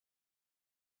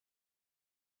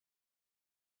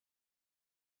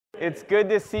It's good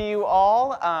to see you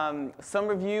all. Some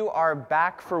of you are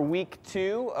back for week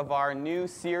 2 of our new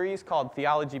series called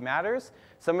Theology Matters.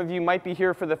 Some of you might be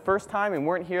here for the first time and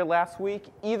weren't here last week.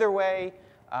 Either way,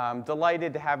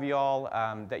 delighted to have you all,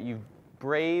 that you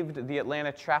braved the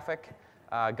Atlanta traffic,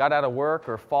 got out of work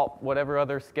or whatever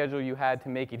other schedule you had to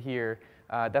make it here.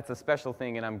 That's a special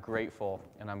thing, and I'm grateful,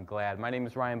 and I'm glad. My name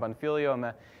is Ryan Bonfilio. I'm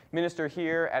a minister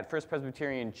here at First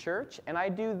Presbyterian Church, and I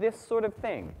do this sort of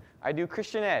thing. I do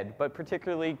Christian ed, but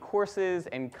particularly courses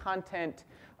and content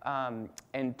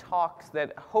and talks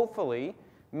that hopefully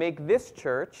make this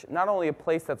church not only a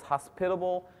place that's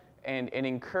hospitable and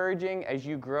encouraging as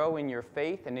you grow in your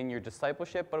faith and in your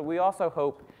discipleship, but we also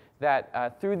hope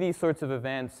that through these sorts of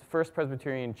events, First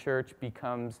Presbyterian Church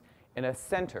becomes a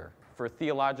center for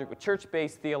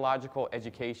church-based theological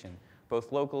education,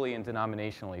 both locally and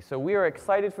denominationally. So we are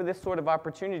excited for this sort of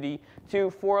opportunity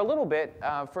for a little bit,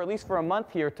 for at least for a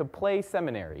month here, to play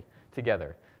seminary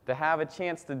together, to have a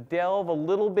chance to delve a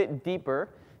little bit deeper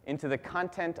into the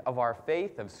content of our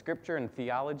faith, of Scripture and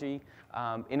theology,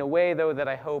 in a way, though, that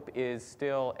I hope is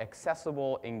still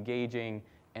accessible, engaging,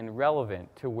 and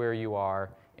relevant to where you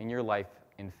are in your life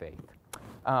in faith.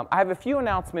 I have a few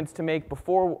announcements to make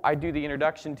before I do the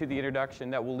introduction to the introduction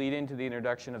that will lead into the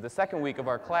introduction of the second week of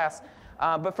our class.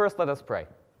 But first, let us pray.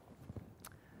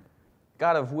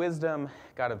 God of wisdom,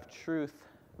 God of truth,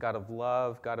 God of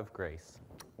love, God of grace,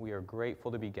 we are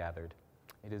grateful to be gathered.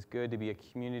 It is good to be a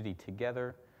community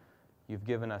together. You've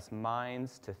given us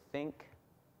minds to think,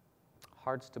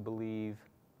 hearts to believe.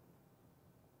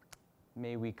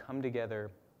 May we come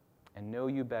together and know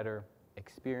you better,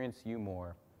 experience you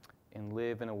more, and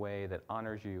live in a way that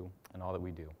honors you in all that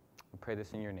we do. We pray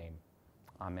this in your name.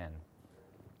 Amen.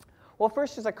 Well,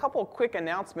 first, just a couple quick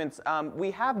announcements.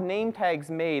 We have name tags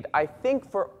made, I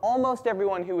think, for almost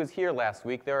everyone who was here last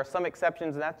week. There are some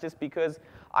exceptions, and that's just because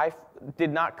I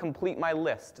did not complete my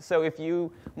list. So if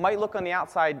you might look on the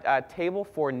outside table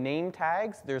for name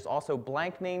tags, there's also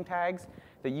blank name tags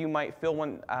that you might fill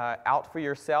one out for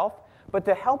yourself. But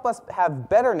to help us have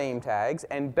better name tags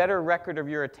and better record of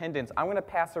your attendance, I'm going to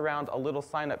pass around a little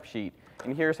sign-up sheet.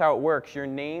 And here's how it works. Your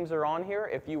names are on here.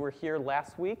 If you were here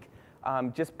last week,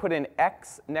 just put an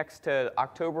X next to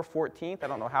October 14th. I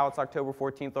don't know how it's October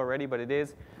 14th already, but it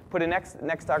is. Put an X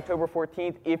next to October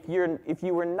 14th. If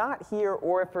you were not here,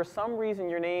 or if for some reason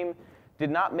your name did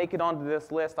not make it onto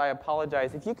this list, I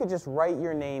apologize. If you could just write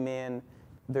your name in,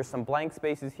 there's some blank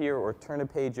spaces here, or turn a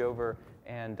page over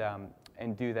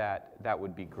and do that, that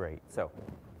would be great. So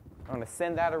I'm going to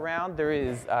send that around. There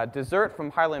is dessert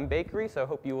from Highland Bakery, so I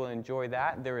hope you will enjoy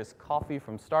that. There is coffee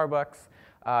from Starbucks.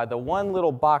 The one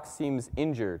little box seems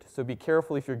injured, so be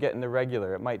careful if you're getting the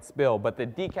regular. It might spill, but the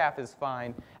decaf is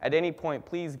fine. At any point,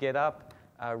 please get up,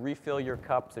 refill your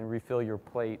cups, and refill your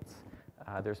plates.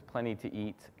 There's plenty to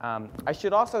eat. I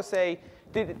should also say,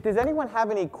 does anyone have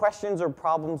any questions or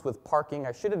problems with parking?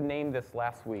 I should have named this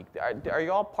last week. Are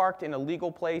you all parked in a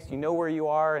legal place? You know where you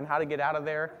are and how to get out of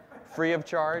there free of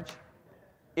charge?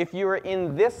 If you are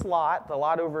in this lot, the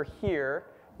lot over here,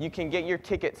 you can get your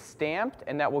ticket stamped,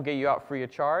 and that will get you out free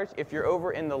of charge. If you're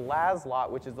over in the Laz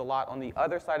lot, which is the lot on the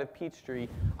other side of Peachtree,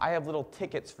 I have little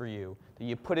tickets for you that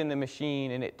you put in the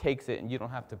machine, and it takes it, and you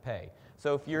don't have to pay.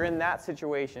 So if you're in that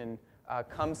situation,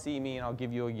 come see me, and I'll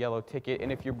give you a yellow ticket.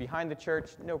 And if you're behind the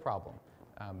church, no problem.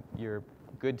 You're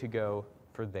good to go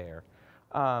for there.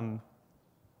 All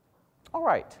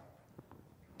right.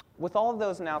 With all of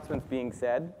those announcements being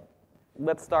said,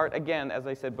 let's start again, as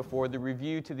I said before, the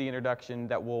review to the introduction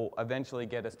that will eventually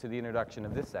get us to the introduction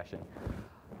of this session.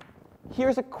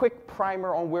 Here's a quick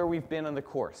primer on where we've been on the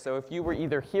course. So if you were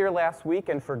either here last week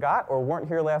and forgot or weren't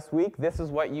here last week, this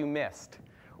is what you missed.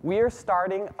 We are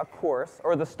starting a course,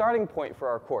 or the starting point for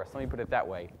our course, let me put it that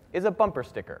way, is a bumper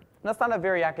sticker. And that's not a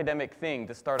very academic thing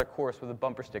to start a course with a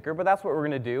bumper sticker, but that's what we're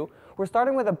going to do. We're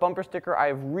starting with a bumper sticker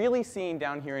I've really seen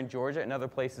down here in Georgia and other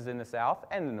places in the South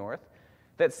and the North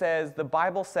that says, "The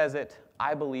Bible says it,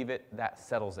 I believe it, that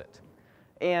settles it."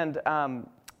 And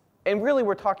really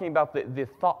we're talking about the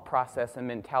thought process and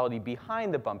mentality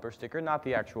behind the bumper sticker, not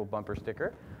the actual bumper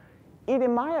sticker. It,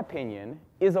 in my opinion,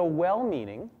 is a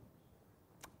well-meaning,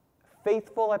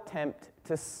 faithful attempt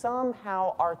to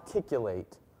somehow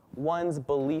articulate one's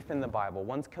belief in the Bible,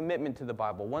 one's commitment to the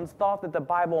Bible, one's thought that the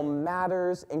Bible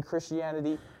matters in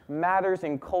Christianity, matters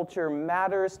in culture,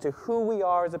 matters to who we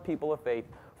are as a people of faith.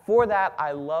 For that,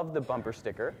 I love the bumper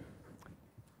sticker.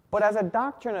 But as a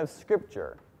doctrine of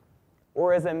Scripture,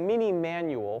 or as a mini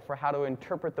manual for how to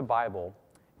interpret the Bible,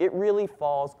 it really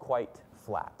falls quite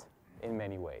flat in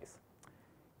many ways.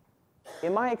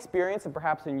 In my experience, and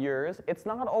perhaps in yours, it's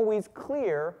not always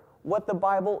clear what the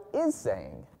Bible is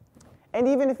saying. And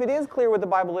even if it is clear what the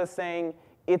Bible is saying,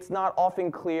 it's not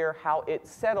often clear how it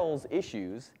settles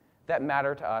issues that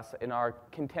matter to us in our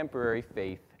contemporary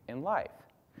faith and life.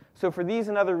 So for these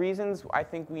and other reasons, I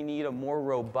think we need a more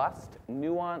robust,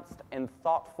 nuanced, and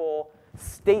thoughtful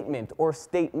statement or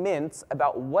statements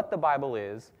about what the Bible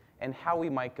is and how we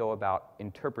might go about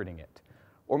interpreting it.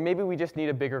 Or maybe we just need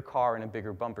a bigger car and a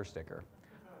bigger bumper sticker.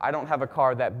 I don't have a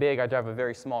car that big. I drive a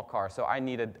very small car, so I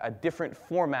need a different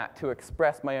format to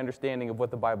express my understanding of what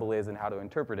the Bible is and how to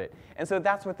interpret it. And so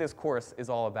that's what this course is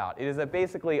all about. It is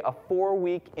basically a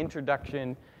 4-week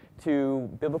introduction to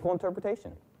biblical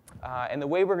interpretation. And the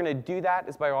way we're going to do that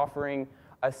is by offering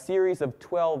a series of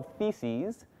 12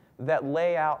 theses that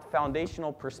lay out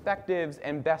foundational perspectives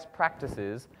and best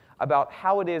practices about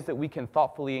how it is that we can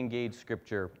thoughtfully engage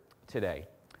Scripture today.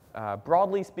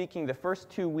 Broadly speaking, the first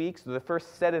 2 weeks, or the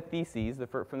first set of theses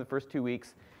from the first 2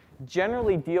 weeks,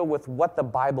 generally deal with what the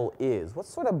Bible is. What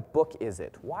sort of book is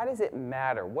it? Why does it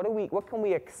matter? What can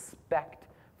we expect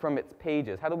from its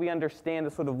pages? How do we understand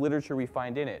the sort of literature we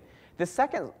find in it? The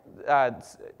second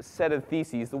set of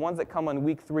theses, the ones that come on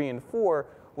week 3 and 4,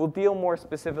 will deal more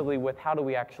specifically with how do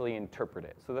we actually interpret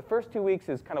it. So the first 2 weeks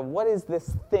is kind of what is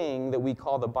this thing that we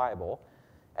call the Bible?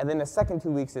 And then the second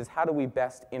 2 weeks is how do we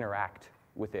best interact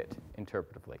with it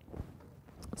interpretively.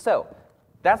 So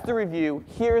that's the review.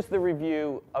 Here's the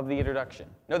review of the introduction.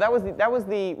 No, that was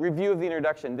the review of the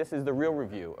introduction. This is the real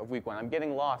review of week 1. I'm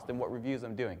getting lost in what reviews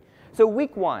I'm doing. So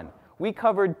week 1, we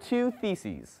covered 2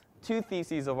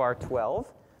 theses of our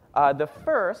 12. The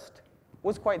first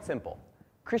was quite simple.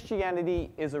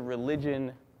 Christianity is a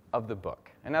religion of the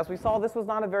book. And as we saw, this was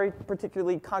not a very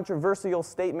particularly controversial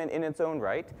statement in its own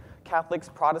right. Catholics,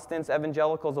 Protestants,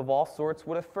 evangelicals of all sorts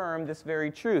would affirm this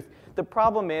very truth. The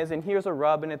problem is, and here's a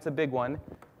rub, and it's a big one,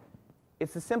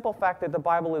 it's the simple fact that the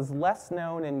Bible is less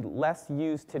known and less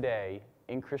used today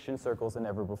in Christian circles than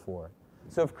ever before.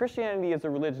 So if Christianity is a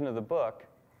religion of the book,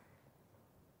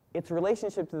 its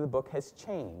relationship to the book has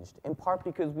changed, in part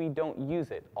because we don't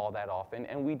use it all that often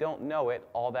and we don't know it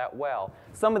all that well.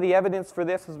 Some of the evidence for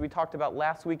this, as we talked about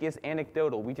last week, is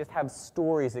anecdotal. We just have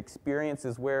stories,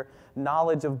 experiences where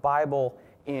knowledge of Bible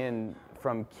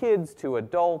from kids to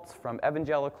adults, from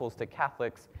evangelicals to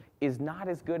Catholics, is not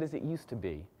as good as it used to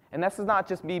be. And this is not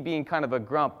just me being kind of a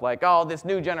grump, like, oh, this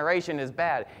new generation is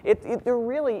bad. There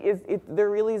really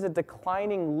is a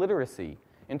declining literacy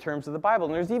in terms of the Bible.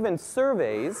 And there's even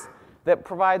surveys that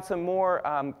provide some more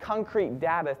concrete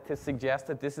data to suggest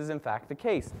that this is in fact the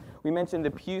case. We mentioned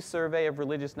the Pew Survey of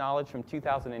Religious Knowledge from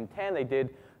 2010. They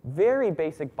did very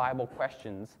basic Bible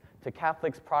questions to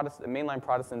Catholics, mainline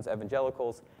Protestants,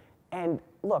 evangelicals. And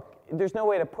look, there's no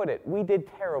way to put it. We did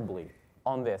terribly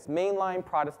on this. Mainline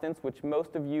Protestants, which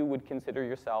most of you would consider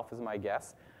yourself, is my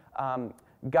guess,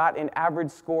 got an average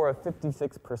score of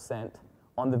 56%.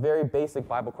 On the very basic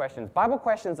Bible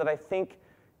questions that I think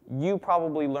you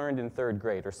probably learned in 3rd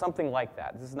grade or something like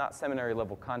that. This is not seminary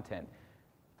level content.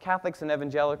 Catholics and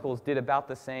evangelicals did about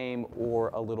the same or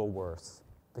a little worse.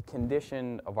 The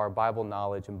condition of our Bible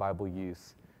knowledge and Bible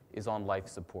use is on life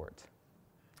support.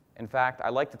 In fact, I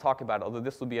like to talk about it, although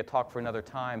this will be a talk for another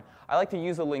time, I like to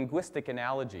use a linguistic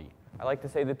analogy. I like to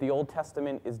say that the Old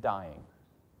Testament is dying.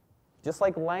 Just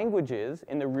like languages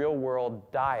in the real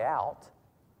world die out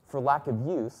for lack of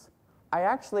use, I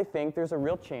actually think there's a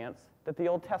real chance that the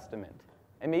Old Testament,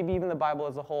 and maybe even the Bible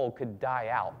as a whole, could die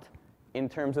out in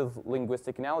terms of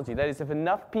linguistic analogy. That is, if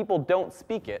enough people don't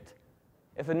speak it,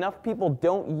 if enough people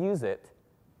don't use it,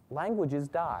 languages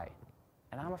die.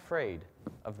 And I'm afraid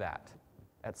of that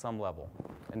at some level.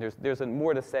 And there's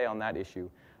more to say on that issue.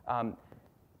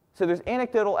 So there's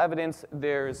anecdotal evidence,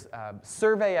 there's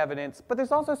survey evidence, but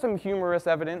there's also some humorous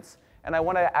evidence. And I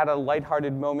want to add a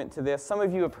lighthearted moment to this. Some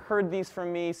of you have heard these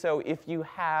from me, so if you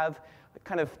have,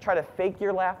 kind of try to fake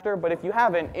your laughter, but if you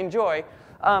haven't, enjoy.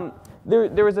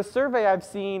 There was a survey I've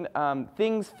seen,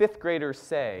 things 5th graders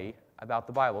say about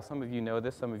the Bible. Some of you know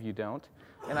this, some of you don't.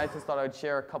 And I just thought I would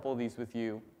share a couple of these with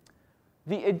you.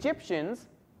 The Egyptians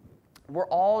were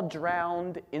all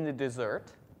drowned in the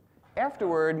desert.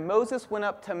 Afterward, Moses went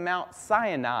up to Mount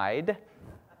Sinai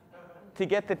to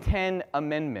get the 10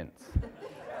 Amendments.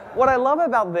 What I love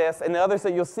about this, and the others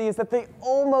that you'll see, is that they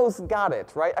almost got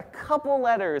it, right? A couple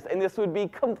letters, and this would be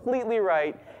completely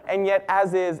right, and yet,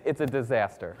 as is, it's a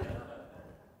disaster.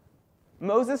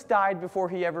 Moses died before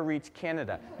he ever reached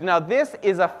Canada. Now, this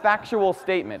is a factual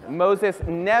statement. Moses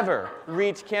never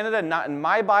reached Canada, not in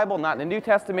my Bible, not in the New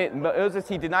Testament. Moses,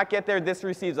 he did not get there. This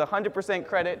receives 100%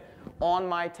 credit on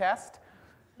my test.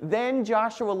 Then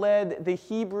Joshua led the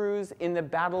Hebrews in the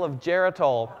Battle of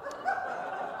Jericho.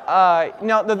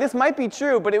 Now, this might be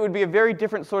true, but it would be a very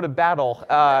different sort of battle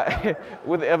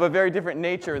of a very different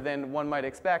nature than one might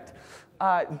expect.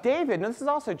 David, no, this is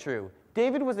also true.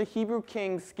 David was a Hebrew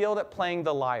king skilled at playing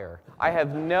the lyre. I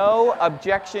have no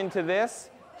objection to this.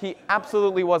 He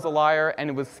absolutely was a liar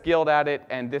and was skilled at it,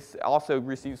 and this also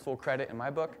receives full credit in my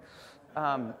book.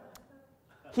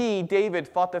 David,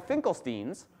 fought the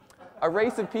Finkelsteins, a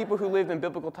race of people who lived in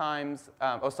biblical times.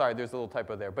 There's a little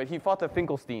typo there. But he fought the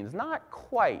Finkelsteins, not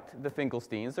quite the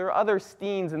Finkelsteins. There are other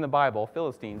Steins in the Bible,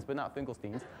 Philistines, but not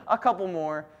Finkelsteins. A couple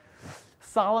more.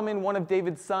 Solomon, one of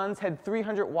David's sons, had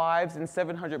 300 wives and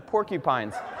 700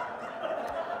 porcupines.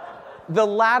 The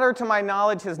latter, to my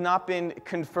knowledge, has not been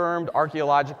confirmed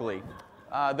archaeologically,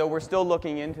 though we're still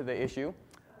looking into the issue.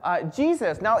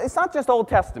 Jesus, now it's not just Old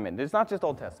Testament. It's not just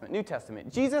Old Testament, New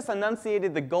Testament. Jesus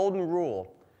enunciated the golden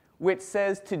rule, which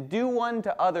says to do one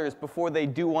to others before they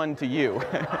do one to you.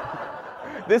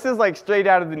 This is like straight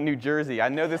out of New Jersey. I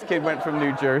know this kid went from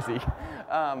New Jersey.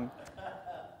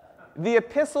 The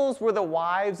epistles were the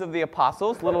wives of the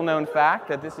apostles, little known fact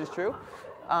that this is true.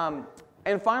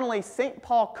 And finally, St.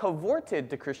 Paul cavorted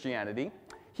to Christianity.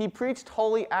 He preached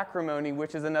holy acrimony,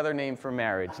 which is another name for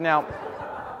marriage. Now,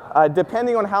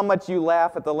 depending on how much you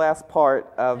laugh at the last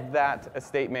part of that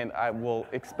statement, I will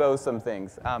expose some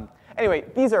things. Anyway,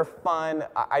 these are fun.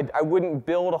 I wouldn't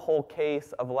build a whole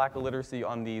case of lack of literacy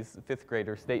on these fifth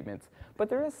grader statements, but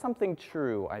there is something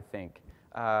true, I think,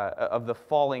 of the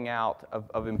falling out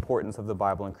of importance of the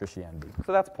Bible and Christianity.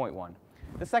 So that's point one.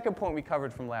 The second point we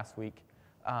covered from last week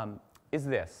is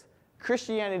this.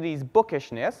 Christianity's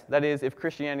bookishness, that is, if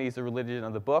Christianity is a religion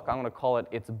of the book, I'm going to call it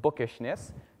its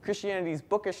bookishness. Christianity's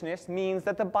bookishness means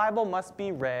that the Bible must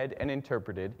be read and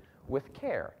interpreted with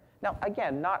care. Now,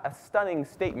 again, not a stunning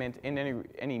statement in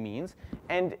any means,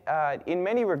 and in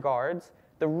many regards,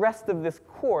 the rest of this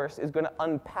course is going to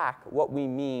unpack what we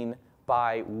mean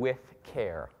by with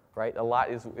care, right? A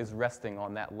lot is resting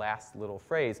on that last little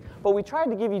phrase. But we tried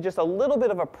to give you just a little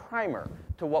bit of a primer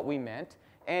to what we meant,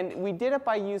 and we did it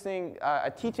by using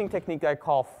a teaching technique that I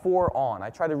call 4-on.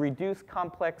 I try to reduce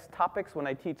complex topics when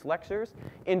I teach lectures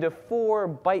into 4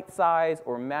 bite-sized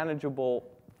or manageable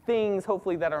things,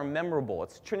 hopefully, that are memorable.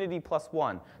 It's Trinity plus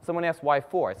 1. Someone asked why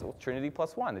 4. I said, well, Trinity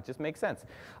plus 1. It just makes sense.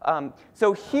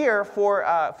 So here,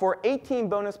 for 18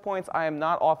 bonus points I am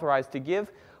not authorized to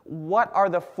give, what are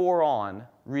the 4-on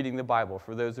reading the Bible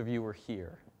for those of you who are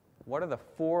here? What are the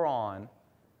 4-on?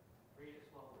 Read it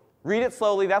slowly. Read it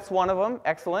slowly. That's one of them.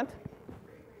 Excellent.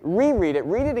 Reread it.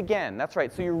 Read it again. That's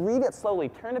right. So you read it slowly.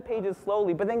 Turn the pages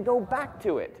slowly, but then go back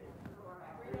to it.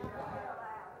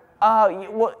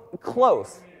 Well,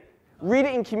 close. Read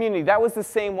it in community. That was the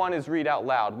same one as read out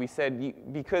loud. We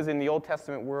said because in the Old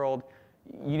Testament world,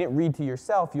 you didn't read to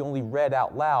yourself, you only read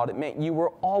out loud. It meant you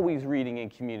were always reading in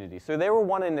community. So they were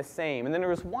one and the same. And then there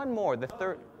was one more, the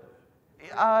third.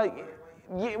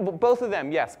 Both of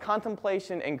them, yes.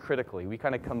 Contemplation and critically. We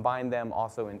kind of combined them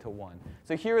also into one.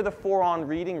 So here are the 4-on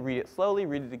reading. Read it slowly,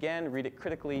 read it again, read it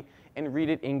critically, and read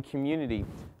it in community.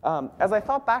 As I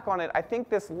thought back on it, I think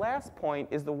this last point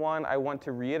is the one I want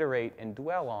to reiterate and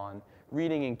dwell on,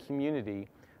 reading in community.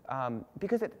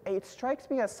 Because it strikes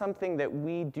me as something that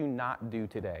we do not do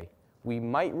today. We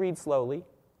might read slowly,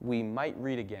 we might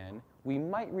read again, we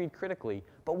might read critically,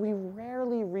 but we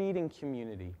rarely read in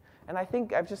community. And I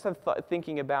think I've just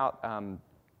thinking about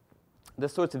the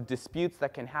sorts of disputes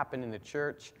that can happen in the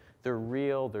church. They're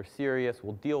real, they're serious,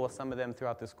 we'll deal with some of them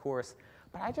throughout this course,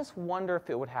 but I just wonder if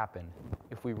it would happen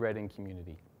if we read in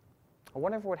community. I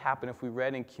wonder if it would happen if we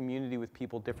read in community with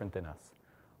people different than us.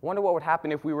 I wonder what would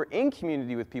happen if we were in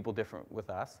community with people different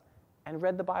with us and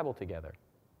read the Bible together.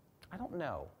 I don't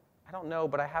know. I don't know,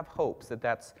 but I have hopes that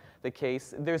that's the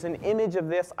case. There's an image of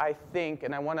this, I think,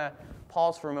 and I want to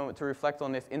pause for a moment to reflect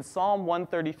on this. In Psalm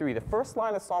 133, the first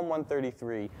line of Psalm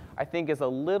 133, I think, is a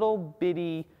little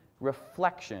bitty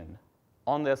reflection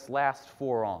on this last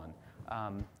 4-on.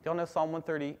 Y'all know Psalm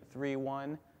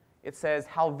 133:1? It says,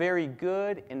 "How very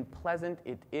good and pleasant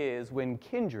it is when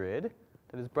kindred,"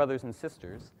 that is brothers and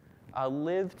sisters,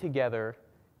 "live together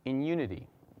in unity."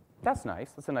 That's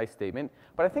nice. That's a nice statement.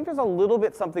 But I think there's a little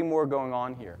bit something more going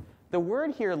on here. The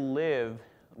word here, live,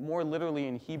 more literally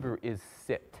in Hebrew, is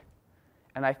sit.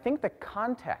 And I think the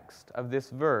context of this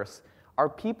verse are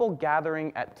people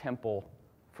gathering at temple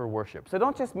for worship. So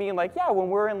don't just mean like, yeah, when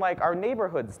we're in like our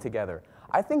neighborhoods together.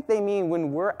 I think they mean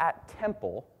when we're at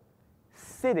temple,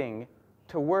 sitting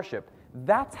to worship.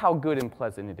 That's how good and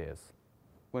pleasant it is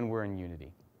when we're in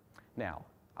unity. Now,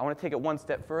 I want to take it one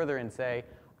step further and say,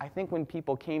 I think when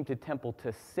people came to temple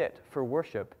to sit for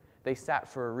worship, they sat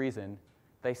for a reason.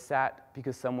 They sat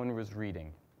because someone was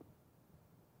reading.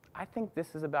 I think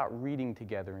this is about reading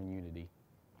together in unity.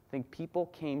 I think people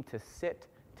came to sit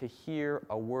to hear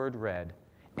a word read,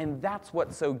 and that's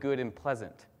what's so good and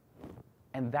pleasant.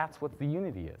 And that's what the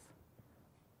unity is.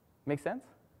 Make sense?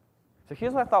 So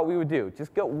here's what I thought we would do.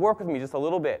 Just go work with me just a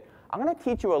little bit. I'm going to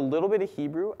teach you a little bit of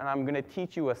Hebrew, and I'm going to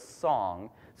teach you a song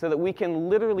so that we can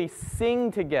literally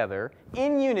sing together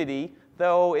in unity,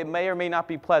 though it may or may not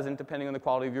be pleasant depending on the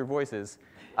quality of your voices,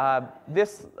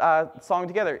 this song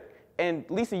together. And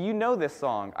Lisa, you know this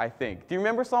song, I think. Do you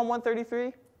remember Psalm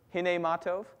 133? Hine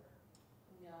Matov?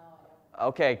 No.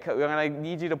 Okay, I'm going to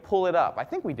need you to pull it up. I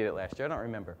think we did it last year. I don't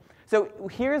remember. So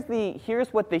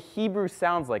here's what the Hebrew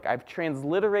sounds like. I've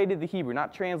transliterated the Hebrew,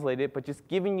 not translated it, but just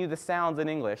giving you the sounds in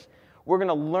English. We're going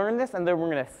to learn this, and then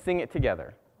we're going to sing it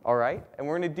together. All right? And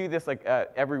we're going to do this like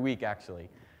every week, actually.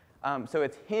 So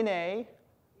it's Hine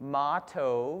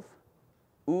Matov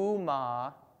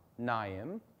Uma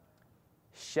Naim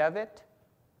Shevet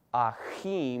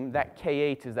Achim. That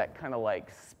KH is that kind of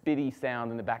like spitty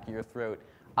sound in the back of your throat.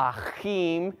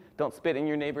 Achim, don't spit in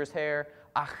your neighbor's hair.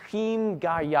 Achim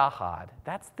Gayahad.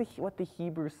 That's what the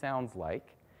Hebrew sounds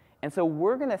like. And so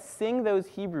we're going to sing those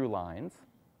Hebrew lines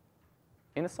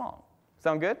in a song.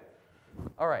 Sound good?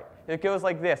 All right. It goes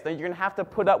like this. Now you're going to have to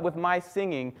put up with my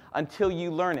singing until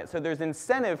you learn it. So there's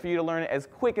incentive for you to learn it as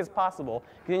quick as possible,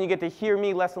 because then you get to hear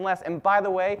me less and less. And by the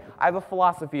way, I have a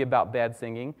philosophy about bad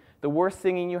singing. The worse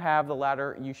singing you have, the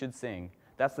louder you should sing.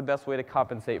 That's the best way to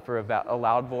compensate for a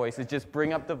loud voice, is just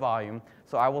bring up the volume.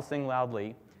 So I will sing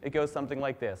loudly. It goes something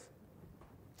like this.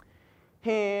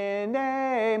 Hine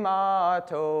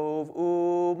matov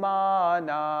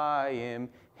umanayim,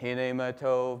 hine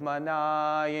matov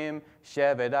manayim,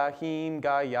 shevet achim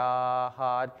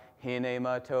gayahad, hine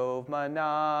matov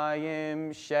manayim,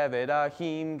 shevet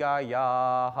achim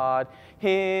gayahad,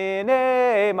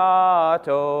 hine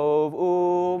matov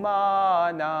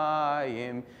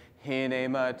umanayim,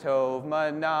 hine matov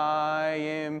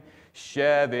manayim,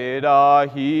 Shevet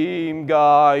Ahim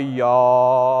Gayahad.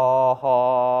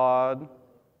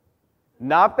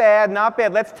 Not bad, not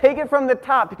bad. Let's take it from the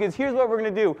top, because here's what we're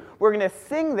going to do. We're going to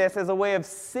sing this as a way of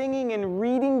singing and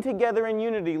reading together in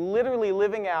unity, literally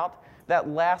living out that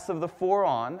last of the four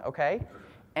on, okay?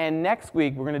 And next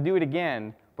week, we're going to do it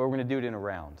again, but we're going to do it in a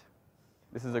round.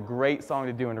 This is a great song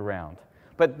to do in a round.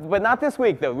 But not this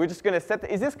week, though. We're just going to set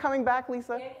is this coming back,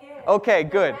 Lisa? It is. Okay,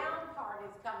 good.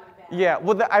 Yeah,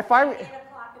 well,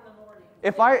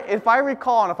 if I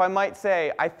recall, and if I might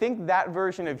say, I think that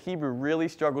version of Hebrew really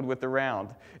struggled with the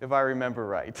round, if I remember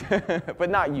right. But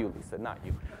not you, Lisa, not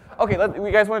you. Okay,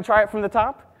 you guys want to try it from the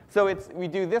top? So we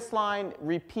do this line,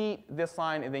 repeat this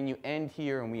line, and then you end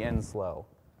here, and we end slow.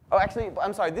 Oh, actually,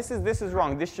 I'm sorry. This is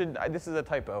wrong. This is a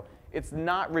typo. It's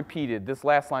not repeated. This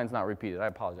last line's not repeated. I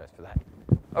apologize for that.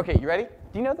 Okay, you ready?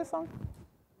 Do you know this song?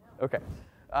 No. Okay.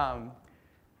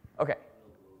 Okay.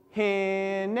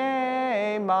 Hine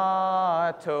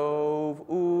matov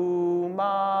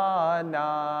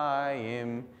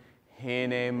umanayim,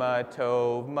 hine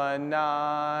matov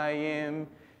manayim,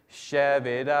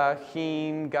 shevet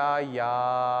achim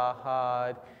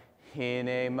gayahad,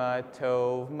 hine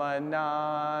matov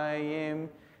manayim,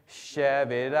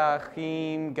 shevet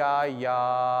achim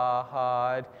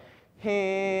gayahad,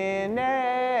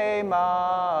 hine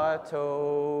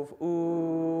matov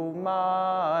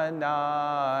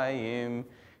umanayim,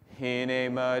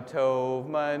 hine matov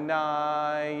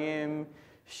manayim,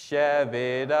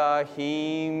 shevet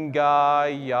achim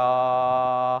gayahad.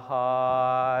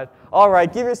 All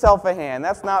right, give yourself a hand.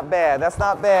 That's not bad. That's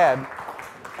not bad.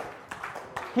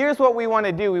 Here's what we want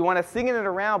to do. We want to sing it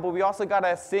around, but we also got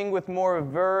to sing with more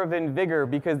verve and vigor,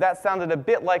 because that sounded a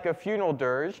bit like a funeral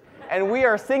dirge. And we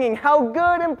are singing how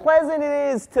good and pleasant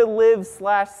it is to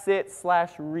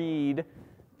live/sit/read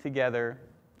together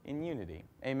in unity.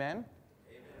 Amen?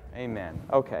 Amen.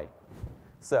 Okay.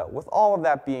 So with all of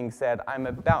that being said, I'm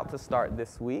about to start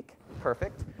this week.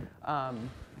 Perfect.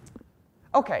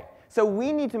 Okay. So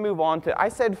we need to move on to, I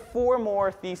said 4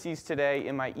 more theses today.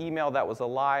 In my email, that was a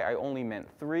lie. I only meant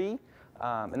 3.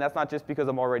 And that's not just because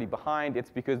I'm already behind. It's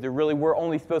because there really were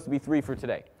only supposed to be 3 for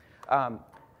today.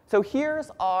 So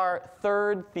here's our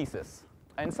third thesis.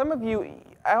 And some of you,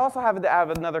 I also have to have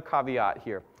another caveat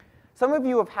here. Some of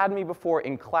you have had me before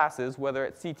in classes, whether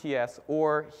at CTS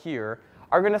or here,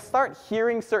 are going to start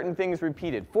hearing certain things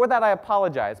repeated. For that, I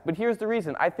apologize. But here's the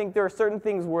reason. I think there are certain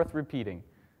things worth repeating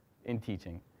in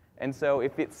teaching. And so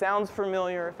if it sounds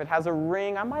familiar, if it has a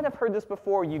ring, I might have heard this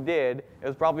before, you did. It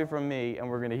was probably from me, and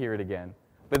we're going to hear it again.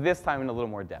 But this time in a little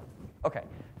more depth. Okay,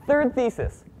 third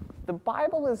thesis. The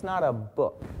Bible is not a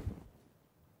book.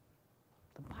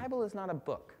 The Bible is not a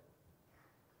book.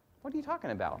 What are you talking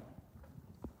about?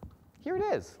 Here it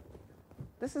is.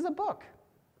 This is a book,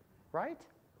 right?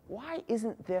 Why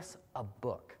isn't this a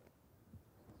book?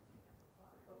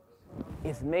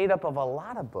 It's made up of a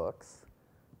lot of books,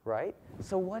 right?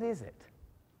 So what is it?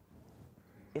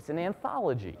 It's an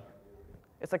anthology.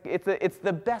 It's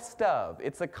the best of.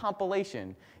 It's a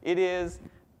compilation. It is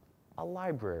a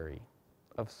library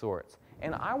of sorts.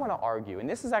 And I want to argue, and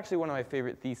this is actually one of my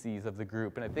favorite theses of the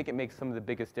group, and I think it makes some of the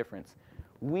biggest difference.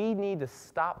 We need to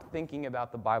stop thinking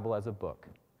about the Bible as a book,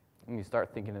 and we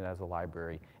start thinking it as a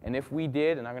library. And if we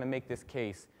did, and I'm going to make this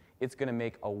case, it's going to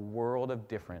make a world of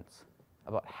difference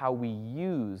about how we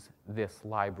use this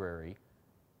library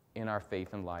in our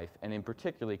faith and life, and in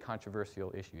particularly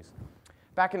controversial issues.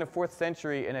 Back in the 4th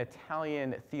century, an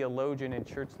Italian theologian and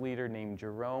church leader named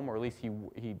Jerome, or at least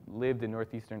he lived in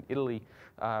northeastern Italy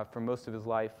for most of his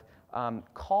life,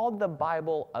 called the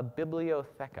Bible a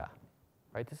bibliotheca.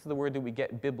 Right? This is the word that we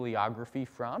get bibliography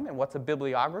from. And what's a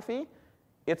bibliography?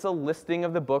 It's a listing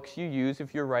of the books you use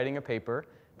if you're writing a paper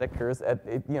that occurs at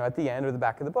the end or the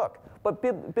back of the book. But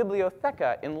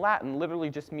bibliotheca in Latin literally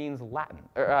just means Latin.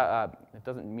 It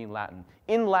doesn't mean Latin.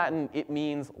 In Latin, it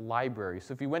means library.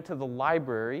 So if you went to the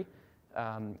library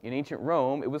in ancient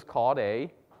Rome, it was called a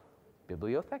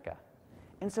bibliotheca.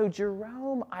 And so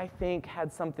Jerome, I think,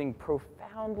 had something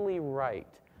profoundly right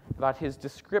about his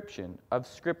description of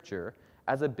Scripture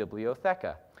as a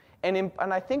bibliotheca. And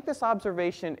I think this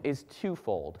observation is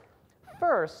twofold.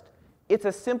 First, it's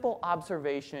a simple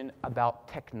observation about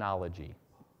technology.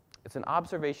 It's an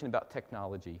observation about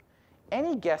technology.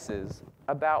 Any guesses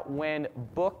about when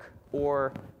book,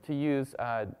 or to use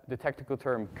the technical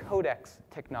term, codex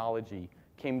technology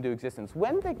came into existence?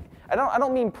 I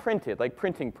don't mean printed, like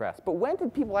printing press, but when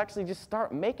did people actually just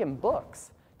start making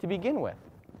books to begin with?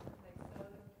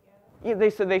 Yeah,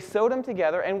 they sewed them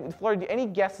together. And Flora, any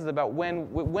guesses about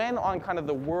when on kind of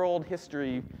the world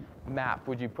history map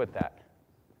would you put that?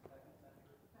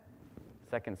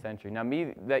 2nd century. Now,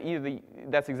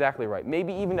 that's exactly right.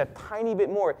 Maybe even a tiny bit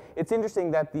more. It's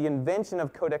interesting that the invention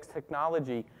of codex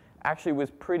technology actually was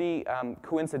pretty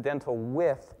coincidental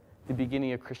with the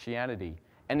beginning of Christianity.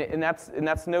 And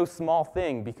that's no small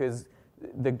thing, because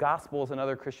the Gospels and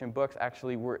other Christian books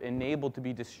actually were enabled to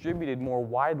be distributed more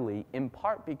widely, in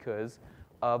part because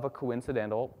of a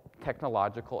coincidental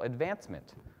technological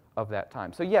advancement of that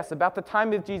time. So yes, about the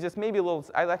time of Jesus, maybe a little,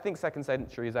 I think 2nd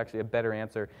century is actually a better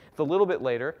answer. It's a little bit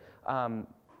later. And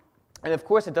of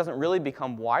course, it doesn't really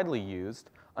become widely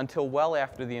used until well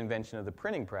after the invention of the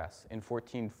printing press in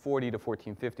 1440 to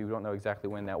 1450. We don't know exactly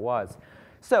when that was.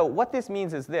 So what this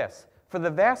means is this. For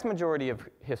the vast majority of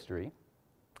history,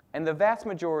 and the vast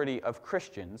majority of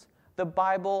Christians, the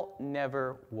Bible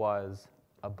never was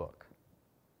a book.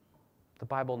 The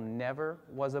Bible never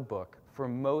was a book for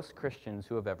most Christians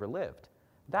who have ever lived.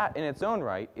 That, in its own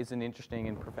right, is an interesting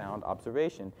and profound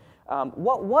observation.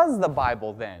 What was the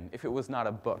Bible then, if it was not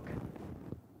a book?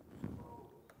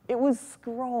 It was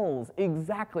scrolls,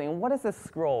 exactly. And what is a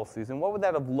scroll, Susan? What would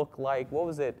that have looked like? What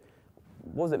was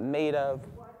it made of?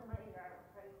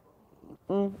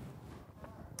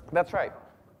 That's right.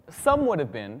 Some would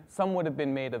have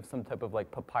been made of some type of like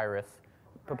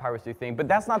papyrusy thing, but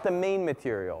that's not the main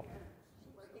material.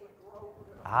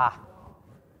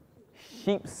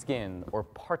 Sheepskin or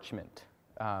parchment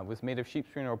was made of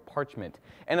sheepskin or parchment.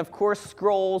 And of course,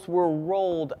 scrolls were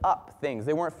rolled up things.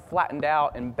 They weren't flattened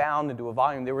out and bound into a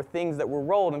volume. They were things that were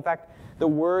rolled. In fact, the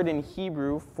word in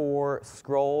Hebrew for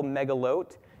scroll,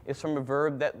 megalot, is from a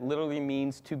verb that literally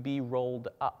means to be rolled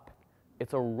up.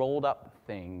 It's a rolled up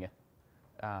thing.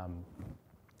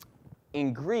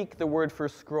 In Greek, the word for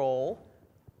scroll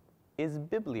is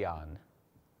biblion.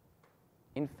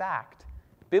 In fact,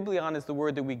 biblion is the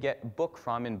word that we get book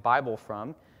from and Bible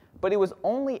from, but it was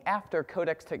only after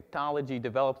codex technology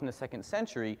developed in the 2nd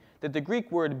century that the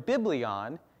Greek word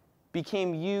biblion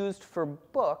became used for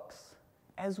books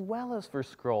as well as for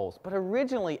scrolls. But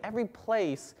originally, every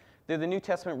place that the New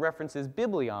Testament references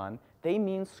biblion, they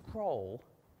mean scroll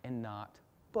and not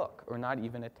book, or not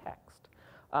even a text.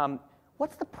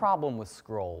 What's the problem with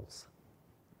scrolls?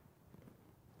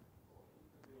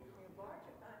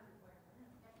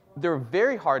 They're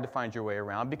very hard to find your way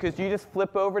around because you just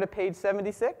flip over to page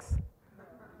 76.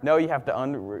 No, you have to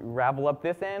unravel up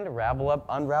this end,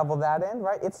 unravel that end,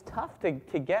 right? It's tough to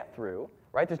get through,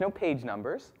 right? There's no page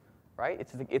numbers, right?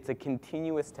 It's a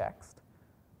continuous text.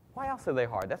 Why else are they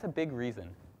hard? That's a big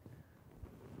reason.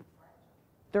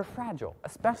 They're fragile,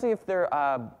 especially if they're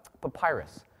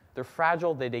papyrus. They're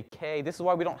fragile, they decay. This is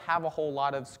why we don't have a whole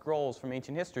lot of scrolls from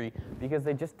ancient history, because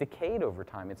they just decayed over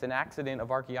time. It's an accident of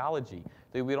archaeology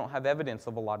that we don't have evidence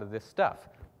of a lot of this stuff.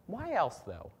 Why else,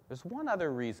 though? There's one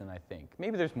other reason, I think.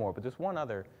 Maybe there's more, but there's one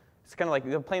other. It's kind of like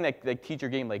they're playing that like teacher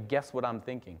game, like guess what I'm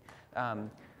thinking.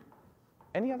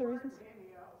 Any other reasons?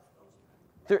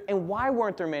 And why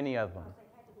weren't there many of them?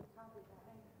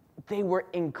 They were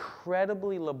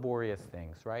incredibly laborious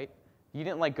things, right? You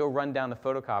didn't like go run down the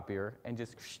photocopier and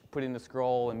just put in the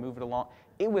scroll and move it along.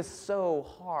 It was so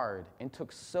hard and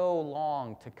took so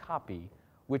long to copy,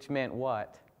 which meant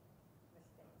what?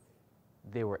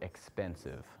 They were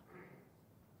expensive.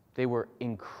 They were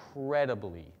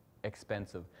incredibly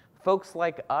expensive. Folks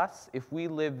like us, if we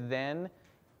lived then,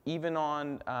 even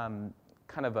on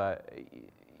kind of a,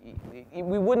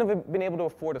 we wouldn't have been able to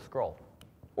afford a scroll.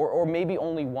 Or maybe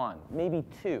only one, maybe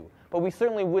two. But we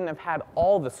certainly wouldn't have had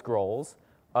all the scrolls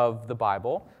of the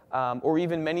Bible, or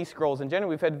even many scrolls in general.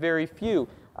 We've had very few.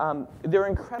 They're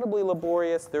incredibly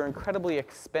laborious. They're incredibly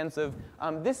expensive.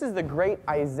 This is the great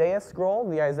Isaiah scroll.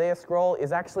 The Isaiah scroll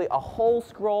is actually a whole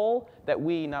scroll that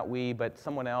not we, but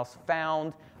someone else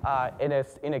found in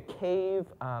a cave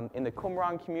in the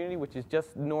Qumran community, which is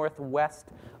just northwest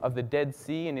of the Dead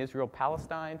Sea in Israel,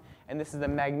 Palestine. And this is a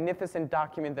magnificent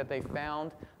document that they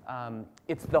found.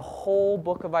 It's the whole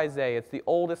book of Isaiah. It's the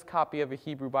oldest copy of a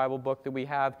Hebrew Bible book that we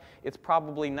have. It's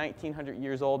probably 1,900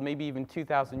 years old, maybe even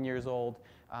 2,000 years old.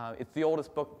 It's the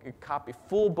oldest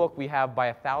full book we have by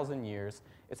 1,000 years.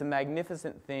 It's a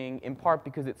magnificent thing, in part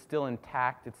because it's still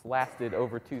intact. It's lasted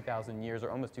over 2,000 years, or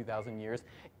almost 2,000 years.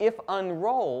 If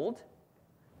unrolled,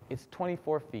 it's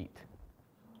 24 feet.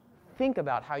 Think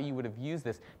about how you would have used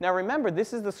this. Now remember,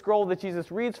 this is the scroll that Jesus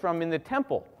reads from in the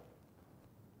temple,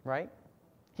 right?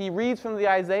 He reads from the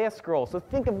Isaiah scroll. So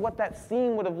think of what that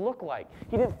scene would have looked like.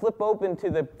 He didn't flip open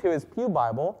to his Pew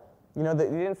Bible. You know, he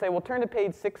didn't say, well, turn to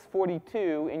page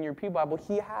 642 in your Pew Bible.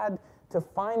 He had to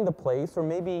find the place, or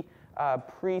maybe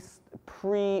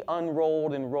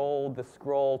pre-unrolled and rolled the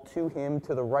scroll to him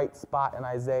to the right spot in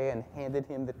Isaiah and handed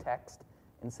him the text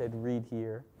and said, read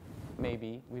here.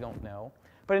 Maybe, we don't know.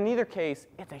 But in either case,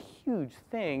 it's a huge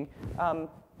thing.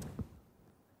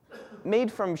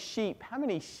 Made from sheep. How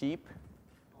many sheep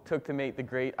took to make the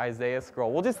great Isaiah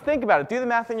scroll? Well, just think about it. Do the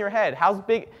math in your head. How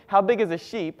big is a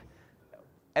sheep?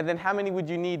 And then how many would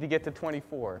you need to get to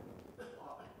 24?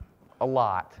 A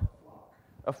lot.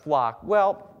 A flock.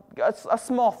 Well, a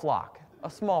small flock. A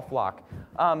small flock.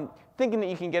 Thinking that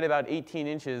you can get about 18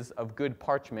 inches of good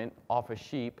parchment off a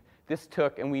sheep, this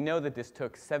took, and we know that this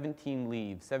took 17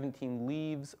 leaves. 17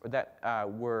 leaves that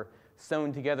were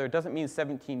sewn together. It doesn't mean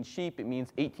 17 sheep. It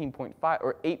means 18.5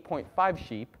 or 8.5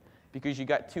 sheep, because you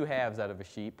got 2 halves out of a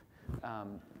sheep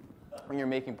when you're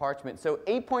making parchment. So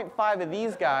 8.5 of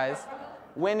these guys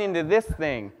went into this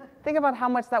thing. Think about how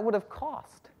much that would have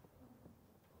cost.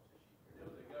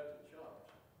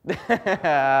 Good.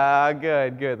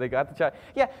 They got the chop.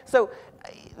 Yeah, so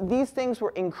these things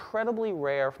were incredibly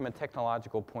rare from a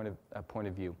technological point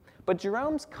of view. But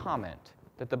Jerome's comment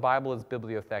that the Bible is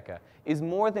bibliotheca is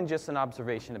more than just an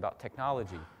observation about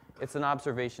technology. It's an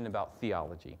observation about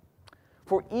theology.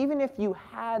 For even if you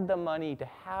had the money to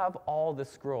have all the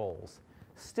scrolls,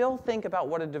 still think about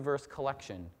what a diverse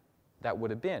collection that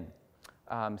would have been.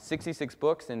 66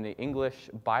 books in the English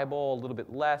Bible, a little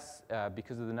bit less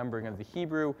because of the numbering of the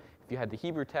Hebrew. If you had the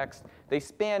Hebrew text, they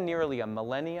span nearly a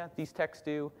millennia, these texts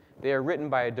do. They are written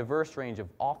by a diverse range of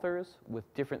authors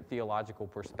with different theological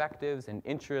perspectives and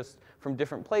interests from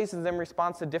different places in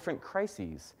response to different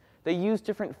crises. They use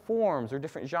different forms or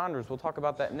different genres. We'll talk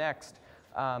about that next.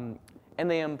 And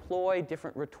they employ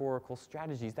different rhetorical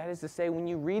strategies. That is to say, when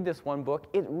you read this one book,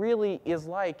 it really is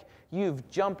like you've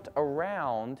jumped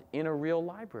around in a real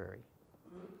library.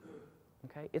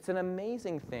 Okay? It's an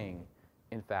amazing thing,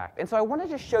 in fact. And so I want to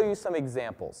just show you some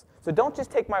examples. So don't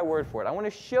just take my word for it. I want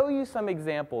to show you some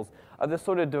examples of the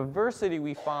sort of diversity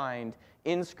we find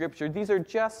in Scripture. These are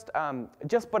just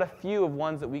but a few of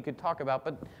ones that we could talk about,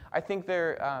 but I think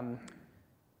they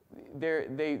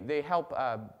help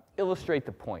illustrate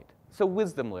the point. So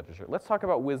wisdom literature. Let's talk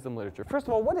about wisdom literature. First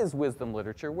of all, what is wisdom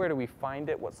literature? Where do we find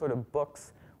it? What sort of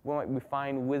books might we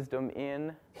find wisdom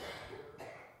in?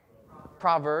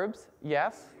 Proverbs,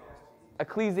 yes.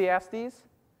 Ecclesiastes.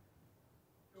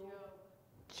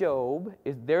 Job.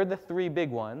 They're the 3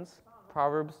 big ones.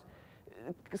 Proverbs.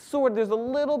 There's a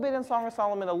little bit in Song of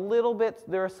Solomon, a little bit.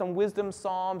 There are some wisdom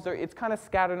psalms. It's kind of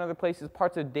scattered in other places.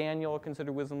 Parts of Daniel are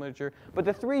considered wisdom literature. But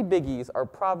the 3 biggies are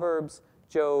Proverbs,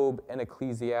 Job, and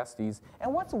Ecclesiastes.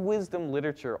 And what's wisdom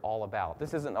literature all about?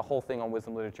 This isn't a whole thing on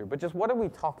wisdom literature, but just what are we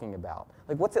talking about?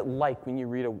 Like, what's it like when you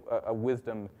read a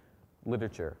wisdom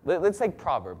literature? Let's take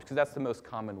Proverbs, because that's the most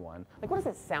common one. Like, what does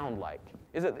it sound like?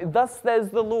 Is it, thus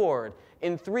says the Lord,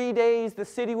 in 3 days the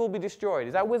city will be destroyed?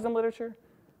 Is that wisdom literature?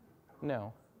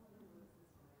 No.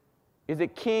 Is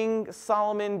it King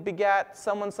Solomon begat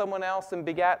someone else and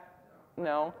begat?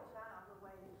 No.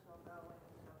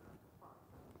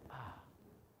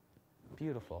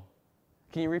 Beautiful.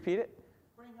 Can you repeat it?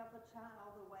 Bring up a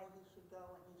child the way he should go,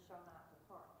 and he shall not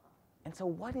depart from it. And so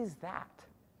what is that?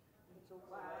 It's a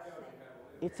wise thing.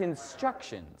 It's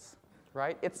instructions,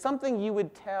 right? It's something you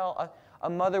would tell, a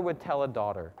mother would tell a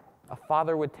daughter, a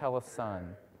father would tell a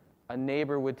son, a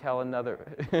neighbor would tell another.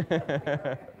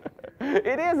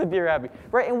 It is a Dear Abby,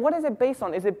 right? And what is it based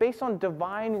on? Is it based on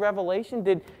divine revelation?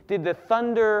 Did the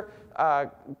thunder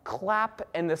clap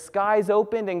and the skies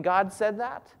opened and God said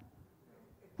that?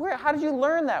 How did you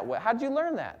learn that? How did you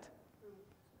learn that?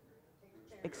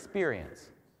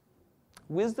 Experience.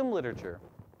 Wisdom literature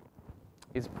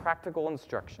is practical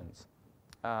instructions,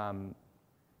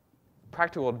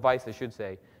 practical advice, I should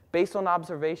say, based on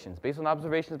observations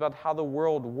about how the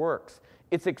world works.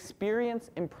 It's experience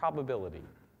and probability.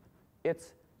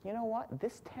 It's, you know what,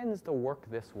 this tends to work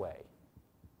this way.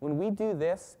 When we do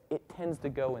this, it tends to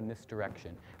go in this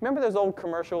direction. Remember those old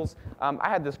commercials? I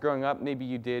had this growing up, maybe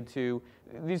you did too.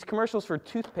 These commercials for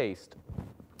toothpaste.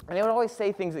 And they would always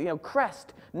say things,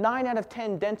 Crest, 9 out of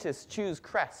 10 dentists choose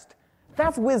Crest.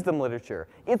 That's wisdom literature.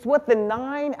 It's what the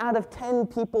 9 out of 10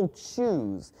 people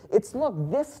choose. It's, look,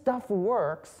 this stuff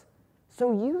works,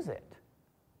 so use it.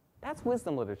 That's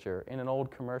wisdom literature in an old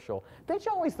commercial. Did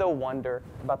you always, though, wonder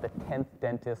about the 10th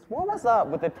dentist? What was up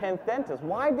with the 10th dentist?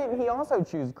 Why didn't he also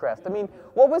choose Crest? I mean,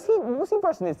 what was he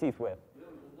brushing his teeth with? There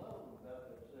was another one about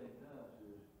that same time.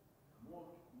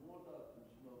 More doctors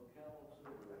smoke Camel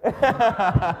cigarettes.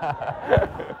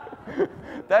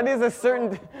 That is a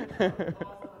certain...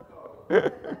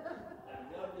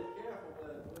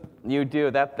 You do.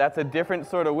 That's a different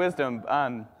sort of wisdom.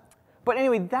 But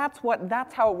anyway, that's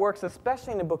how it works,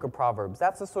 especially in the book of Proverbs.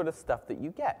 That's the sort of stuff that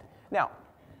you get. Now,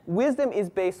 wisdom is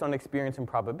based on experience and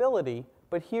probability,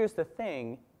 but here's the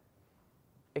thing.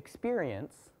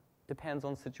 Experience depends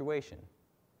on situation,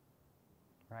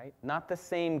 right? Not the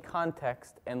same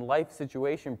context and life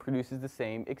situation produces the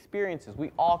same experiences.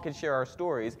 We all could share our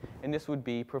stories, and this would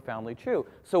be profoundly true.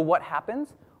 So what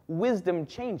happens? Wisdom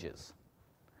changes.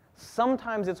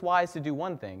 Sometimes it's wise to do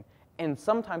one thing, and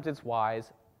sometimes it's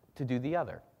wise to do the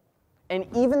other. And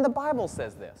even the Bible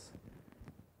says this.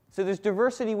 So there's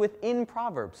diversity within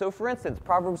Proverbs. So for instance,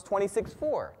 Proverbs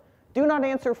 26:4. Do not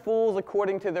answer fools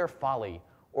according to their folly,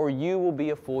 or you will be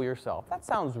a fool yourself. That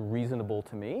sounds reasonable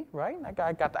to me, right?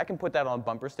 I can put that on a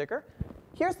bumper sticker.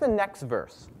 Here's the next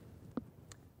verse.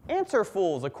 Answer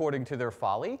fools according to their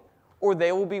folly, or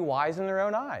they will be wise in their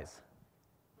own eyes.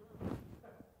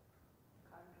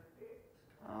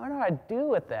 What do I do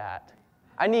with that?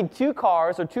 I need 2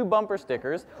 cars or 2 bumper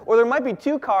stickers, or there might be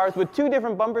 2 cars with 2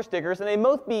 different bumper stickers, and they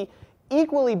both be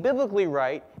equally biblically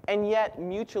right, and yet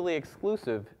mutually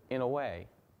exclusive in a way.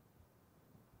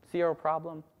 See our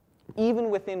problem? Even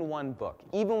within one book,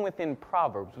 even within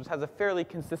Proverbs, which has a fairly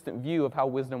consistent view of how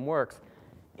wisdom works,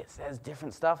 it says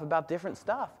different stuff about different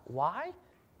stuff. Why?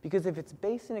 Because if it's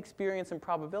based in experience and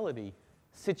probability,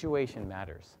 situation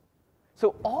matters.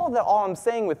 So all I'm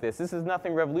saying with this is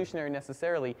nothing revolutionary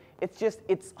necessarily.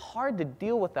 It's hard to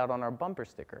deal with that on our bumper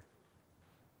sticker.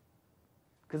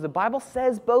 Because the Bible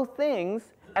says both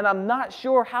things, and I'm not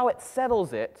sure how it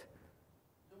settles it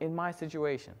in my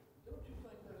situation. Don't you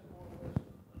think that's more or less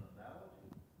an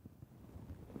analogy?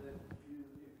 That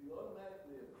if you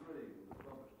automatically agree with the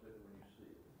bumper sticker when you see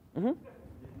it, then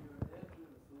you're answering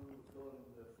the fool according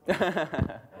to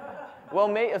their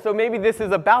folly. Well, so maybe this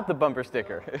is about the bumper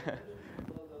sticker.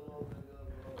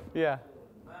 Yeah.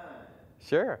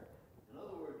 Sure. In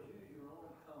other words, use your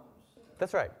own common sense.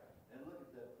 That's right. And look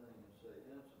at that thing and say,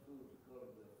 answer fools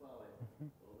according to their folly,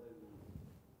 or they will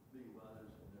be wise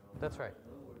in their own That's right. eyes.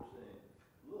 In other words, saying,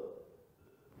 look,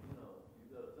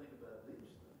 you've got to think about these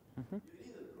things. You can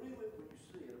either agree with what you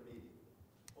see it immediately,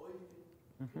 or you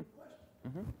can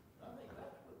question. I think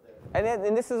that's what that is.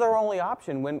 And this is our only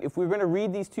option. If we're going to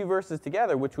read these 2 verses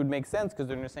together, which would make sense because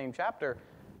they're in the same chapter,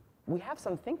 we have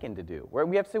some thinking to do, where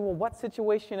we have to say, well, what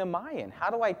situation am I in?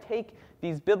 How do I take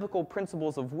these biblical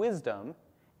principles of wisdom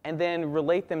and then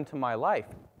relate them to my life?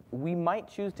 We might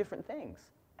choose different things,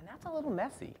 and that's a little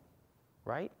messy,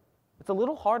 right? It's a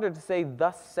little harder to say,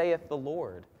 thus saith the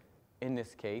Lord, in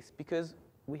this case, because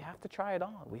we have to try it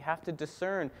on. We have to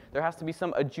discern. There has to be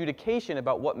some adjudication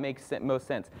about what makes most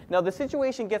sense. Now, the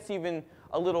situation gets even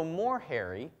a little more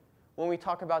hairy when we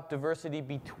talk about diversity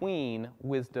between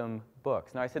wisdom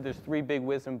books. Now, I said there's 3 big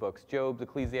wisdom books, Job,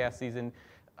 Ecclesiastes, and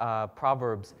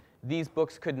Proverbs. These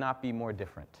books could not be more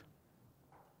different.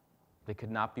 They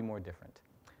could not be more different.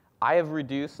 I have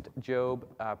reduced Job,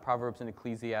 Proverbs, and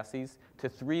Ecclesiastes to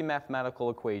 3 mathematical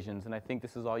equations, and I think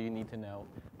this is all you need to know.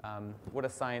 What a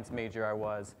science major I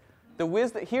was.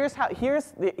 Here's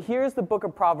the book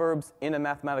of Proverbs in a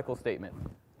mathematical statement.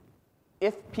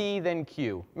 If P, then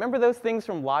Q. Remember those things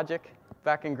from logic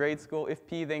back in grade school? If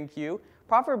P, then Q.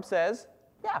 Proverbs says,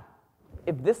 yeah,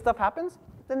 if this stuff happens,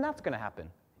 then that's going to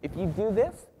happen. If you do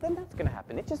this, then that's going to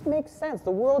happen. It just makes sense. The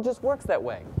world just works that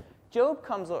way. Job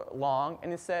comes along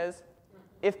and it says,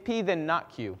 if P, then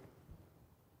not Q.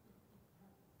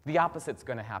 The opposite's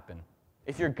going to happen.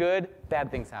 If you're good, bad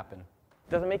things happen.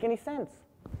 Doesn't make any sense.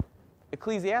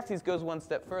 Ecclesiastes goes one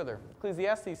step further.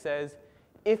 Ecclesiastes says,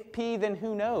 if P, then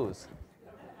who knows?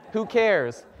 Who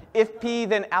cares? If P,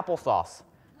 then applesauce.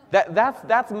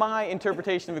 That's my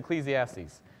interpretation of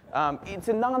Ecclesiastes. It's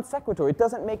a non sequitur. It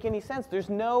doesn't make any sense. There's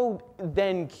no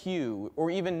then Q or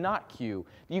even not Q.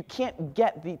 You can't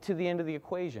get to the end of the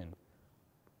equation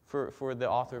for the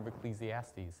author of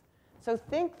Ecclesiastes. So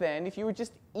think then, if you were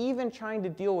just even trying to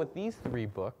deal with these 3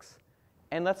 books,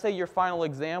 and let's say your final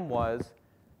exam was,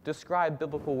 describe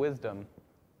biblical wisdom,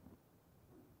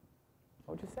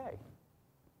 what would you say?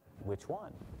 Which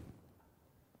one?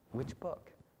 Which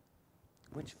book?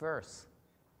 Which verse?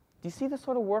 Do you see the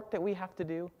sort of work that we have to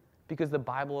do? Because the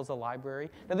Bible is a library.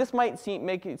 Now this might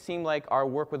make it seem like our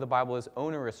work with the Bible is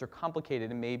onerous or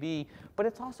complicated, and maybe, but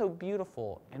it's also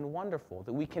beautiful and wonderful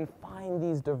that we can find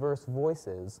these diverse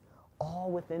voices all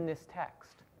within this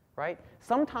text, right?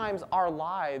 Sometimes our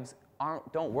lives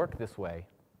don't work this way.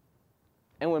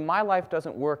 And when my life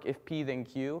doesn't work if P then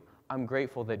Q, I'm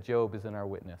grateful that Job is in our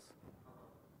witness.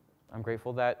 I'm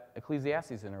grateful that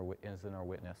Ecclesiastes is in our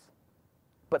witness.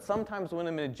 But sometimes when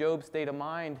I'm in a Job state of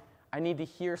mind, I need to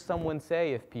hear someone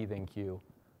say, if P then Q.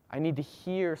 I need to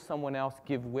hear someone else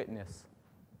give witness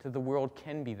to the world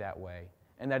can be that way,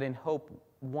 and that in hope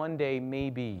one day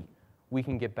maybe we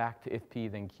can get back to if P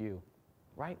then Q.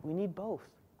 Right? We need both.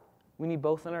 We need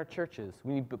both in our churches.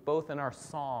 We need both in our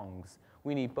songs.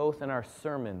 We need both in our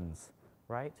sermons.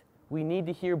 Right? We need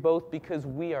to hear both because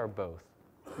we are both.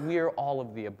 We are all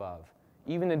of the above.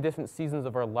 Even in different seasons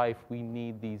of our life, we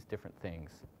need these different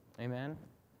things. Amen?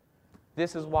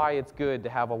 This is why it's good to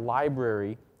have a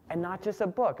library and not just a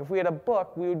book. If we had a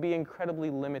book, we would be incredibly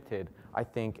limited, I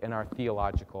think, in our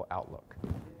theological outlook.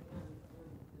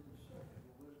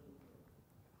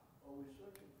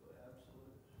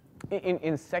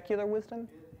 In secular wisdom?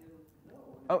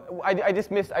 Oh, I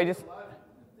just missed. In theological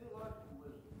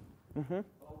wisdom,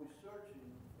 are we searching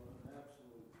for an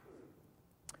absolute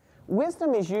truth?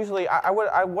 Wisdom is usually, I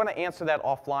want to answer that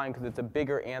offline because it's a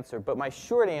bigger answer, but my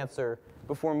short answer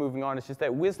before moving on is just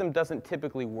that wisdom doesn't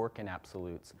typically work in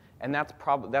absolutes. And that's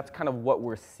kind of what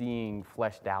we're seeing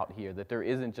fleshed out here, that there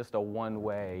isn't just a one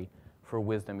way for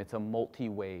wisdom. It's a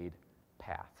multi-wayed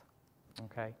path.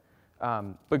 Okay?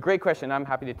 But great question. I'm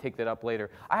happy to take that up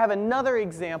later. I have another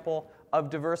example of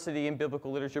diversity in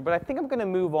biblical literature, but I think I'm going to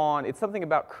move on. It's something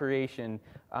about creation.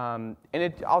 And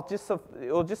it'll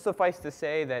just suffice to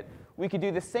say that we could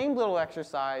do the same little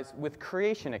exercise with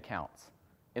creation accounts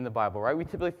in the Bible, right? We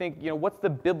typically think, what's the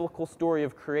biblical story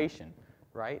of creation,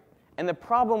 right? And the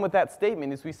problem with that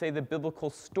statement is we say the biblical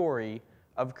story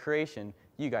of creation.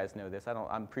 You guys know this.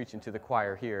 I'm preaching to the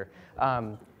choir here.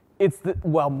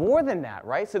 More than that,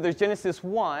 right? So there's Genesis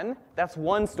 1, that's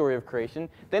one story of creation.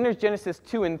 Then there's Genesis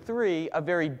 2 and 3, a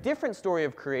very different story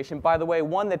of creation. By the way,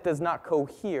 one that does not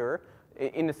cohere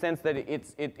in the sense that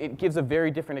it gives a very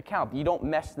different account. You don't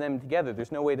mesh them together.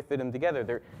 There's no way to fit them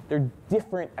together. They're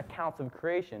different accounts of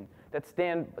creation that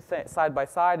stand side by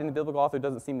side, and the biblical author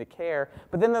doesn't seem to care.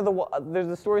 But then there's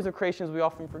the stories of creations we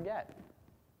often forget.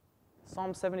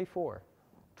 Psalm 74,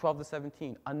 12 to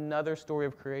 17, another story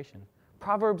of creation.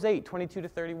 Proverbs 8, 22 to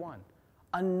 31,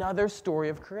 another story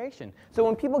of creation. So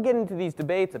when people get into these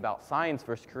debates about science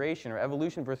versus creation or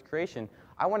evolution versus creation,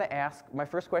 I want to ask, my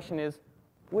first question is,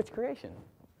 which creation?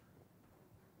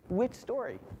 Which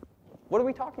story? What are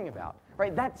we talking about?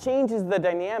 Right? That changes the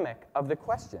dynamic of the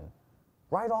question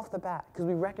right off the bat, because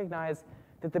we recognize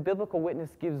that the biblical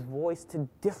witness gives voice to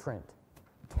different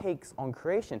takes on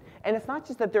creation. And it's not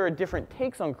just that there are different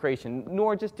takes on creation,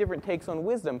 nor just different takes on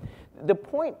wisdom. The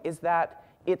point is that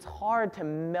it's hard to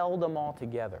meld them all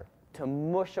together, to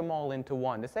mush them all into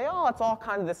one, to say, oh, it's all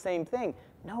kind of the same thing.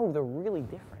 No, they're really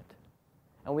different.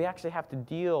 And we actually have to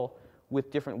deal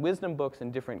with different wisdom books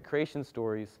and different creation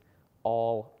stories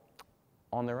all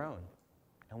on their own.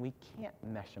 And we can't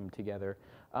mesh them together.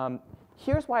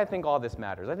 Here's why I think all this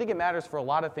matters. I think it matters for a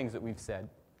lot of things that we've said.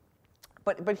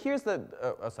 But here's I'm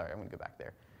going to go back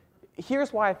there.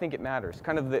 Here's why I think it matters,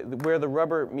 kind of where the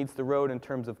rubber meets the road in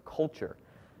terms of culture.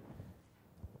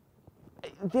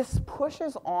 this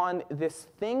pushes on this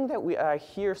thing that we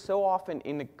hear so often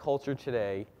in the culture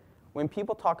today when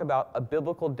people talk about a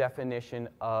biblical definition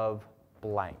of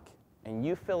blank. And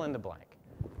you fill in the blank.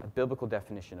 A biblical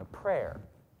definition of prayer,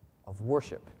 of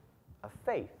worship, of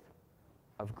faith,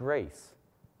 of grace,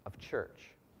 of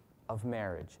church, of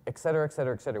marriage, et cetera, et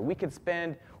cetera, et cetera. We could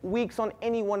spend weeks on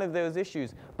any one of those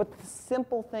issues, but the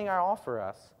simple thing I offer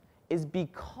us is be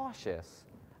cautious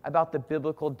about the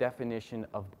biblical definition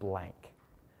of blank,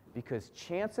 because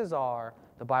chances are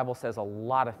the Bible says a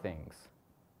lot of things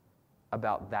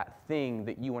about that thing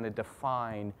that you want to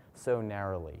define so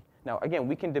narrowly. Now, again,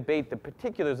 we can debate the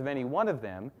particulars of any one of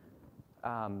them,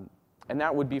 and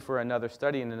that would be for another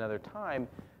study in another time,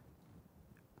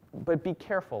 but be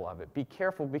careful of it. Be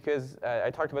careful because, I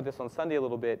talked about this on Sunday a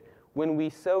little bit, when we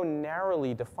so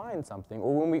narrowly define something,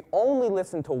 or when we only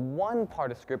listen to one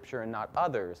part of Scripture and not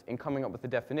others in coming up with the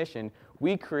definition,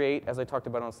 we create, as I talked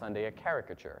about on Sunday, a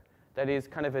caricature. That is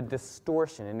kind of a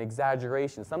distortion, an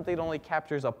exaggeration, something that only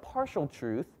captures a partial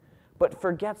truth, but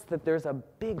forgets that there's a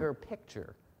bigger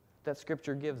picture that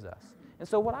Scripture gives us. And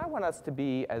so what I want us to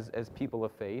be as people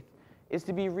of faith is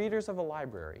to be readers of a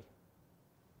library,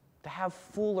 to have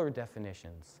fuller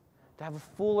definitions, to have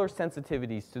fuller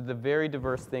sensitivities to the very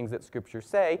diverse things that Scripture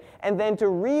say, and then to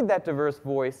read that diverse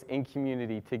voice in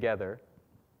community together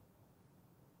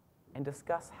and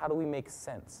discuss how do we make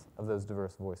sense of those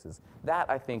diverse voices. That,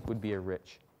 I think, would be a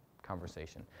rich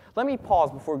conversation. Let me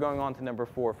pause before going on to number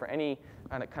 4 for any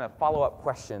kind of follow-up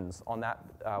questions on that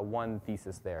one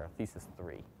thesis there, thesis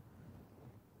 3.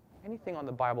 Anything on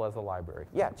the Bible as a library?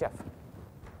 Yeah, Jeff.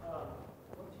 What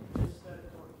you just said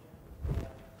toward the end,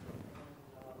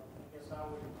 I guess I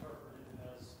would interpret it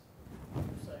as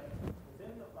you're saying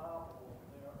within the Bible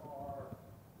there are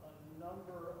a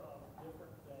number of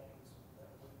different things that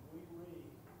when we read,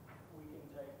 we can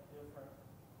take different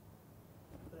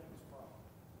things from.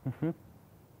 Mm-hmm.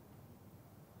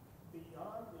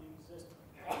 Beyond the existing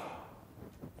Bible,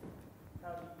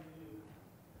 how do you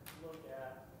look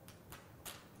at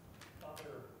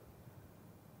other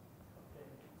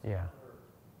opinions, Yeah. other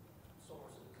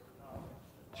sources of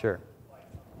knowledge? Sure. Like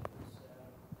you said,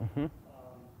 Mm-hmm.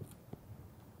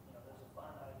 there's a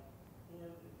finite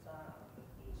end in time that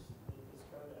this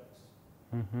codex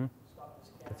Mm-hmm. stop this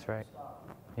canon. That's right. Stop.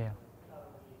 Yeah. How do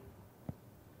we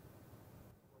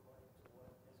relate to what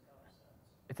is common sense?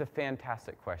 It's a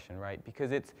fantastic question, right?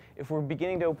 Because if we're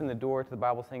beginning to open the door to the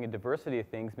Bible saying a diversity of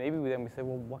things, maybe we say,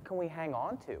 well, what can we hang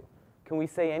on to? Can we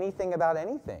say anything about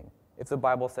anything if the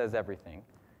Bible says everything?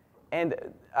 And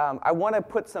I want to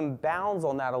put some bounds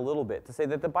on that a little bit to say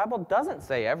that the Bible doesn't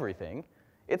say everything.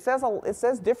 It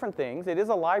says different things. It is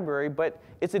a library, but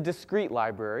it's a discrete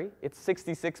library. It's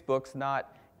 66 books,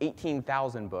 not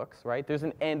 18,000 books, right? There's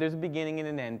an end, there's a beginning and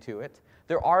an end to it.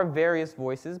 There are various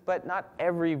voices, but not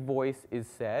every voice is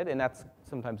said, and that's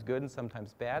sometimes good and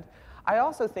sometimes bad. I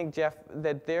also think, Jeff,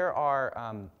 that there are,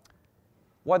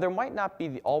 while there might not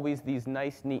be always these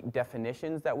nice, neat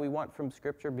definitions that we want from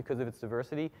Scripture because of its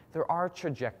diversity, there are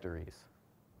trajectories.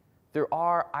 There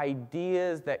are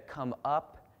ideas that come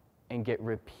up and get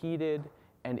repeated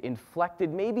and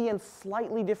inflected, maybe in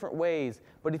slightly different ways,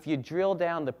 but if you drill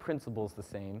down, the principle's the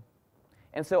same.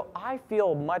 And so I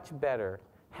feel much better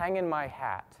hanging my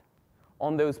hat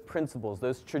on those principles,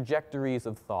 those trajectories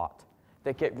of thought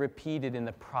that get repeated in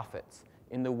the prophets,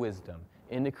 in the wisdom,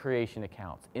 in the creation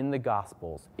accounts, in the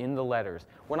Gospels, in the letters.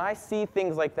 When I see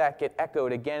things like that get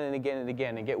echoed again and again and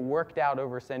again and get worked out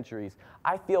over centuries,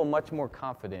 I feel much more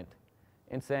confident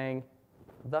in saying,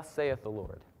 "Thus saith the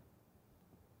Lord."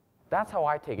 That's how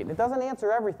I take it. It doesn't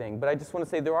answer everything, but I just want to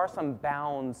say there are some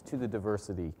bounds to the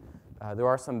diversity. There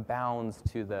are some bounds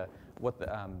to the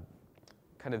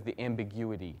kind of the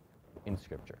ambiguity in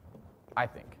Scripture, I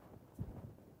think.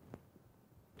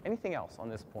 Anything else on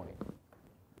this point?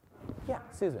 Yeah,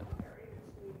 Susan. Where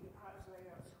is the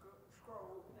Isaiah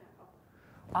scroll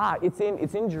now?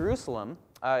 It's in Jerusalem.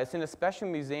 It's in a special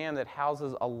museum that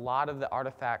houses a lot of the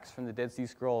artifacts from the Dead Sea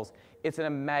Scrolls. It's in a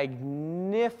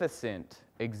magnificent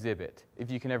exhibit.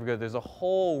 If you can ever go, there's a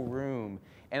whole room.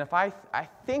 And I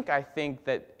think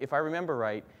that if I remember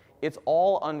right, it's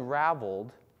all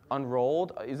unrolled.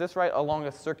 Is this right? Along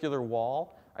a circular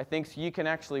wall. I think so. You can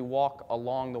actually walk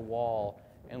along the wall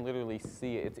and literally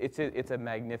see it. It's a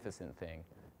magnificent thing.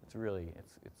 It's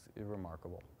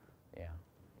remarkable. Yeah.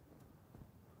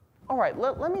 All right,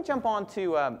 let me jump on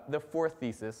to the fourth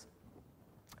thesis.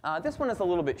 This one is a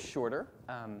little bit shorter.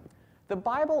 The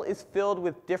Bible is filled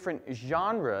with different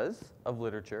genres of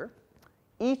literature,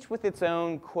 each with its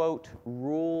own, quote,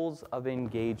 rules of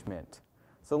engagement.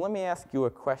 So let me ask you a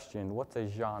question. What's a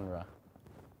genre?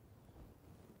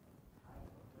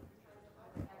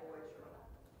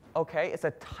 Okay, it's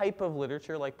a type of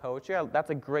literature like poetry. That's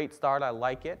a great start. I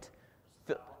like it.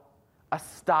 A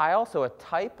style, so a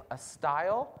type, a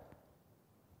style.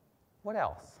 What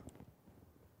else?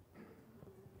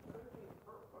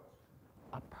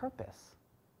 A purpose,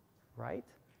 right?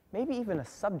 Maybe even a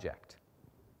subject,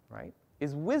 right?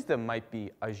 Wisdom might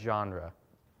be a genre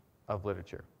of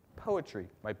literature. Poetry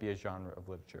might be a genre of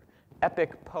literature.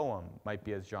 Epic poem might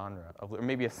be a genre of, or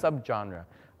maybe a subgenre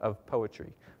of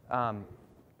poetry.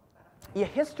 Yeah,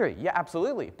 history. Yeah,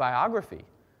 absolutely. Biography.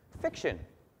 Fiction,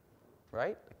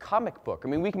 right? Comic book. I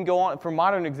mean, we can go on, for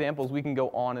modern examples, we can go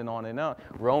on and on and on.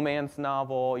 Romance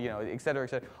novel, et cetera, et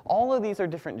cetera. All of these are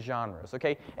different genres,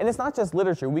 okay? And it's not just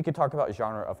literature. We could talk about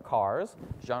genre of cars,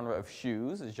 genre of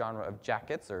shoes, genre of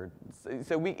jackets,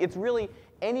 it's really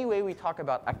any way we talk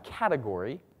about a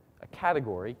category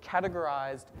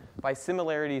categorized by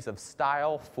similarities of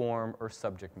style, form, or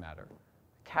subject matter.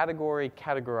 Category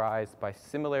categorized by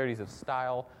similarities of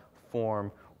style,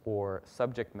 form, or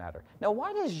subject matter. Now,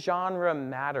 why does genre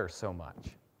matter so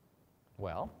much?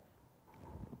 Well,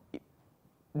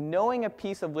 knowing a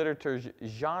piece of literature's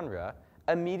genre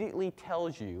immediately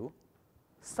tells you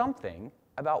something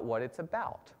about what it's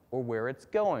about, or where it's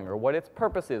going, or what its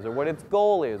purpose is, or what its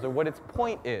goal is, or what its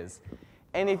point is.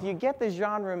 And if you get the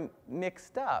genre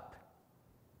mixed up,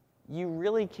 you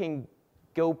really can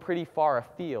go pretty far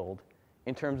afield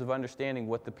in terms of understanding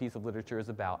what the piece of literature is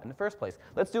about in the first place.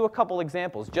 Let's do a couple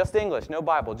examples. Just English, no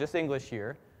Bible, just English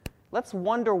here. Let's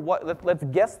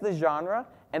guess the genre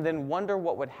and then wonder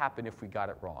what would happen if we got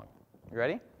it wrong. You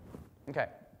ready? Okay.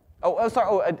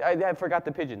 Sorry, I forgot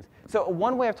the pigeons. So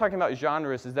one way of talking about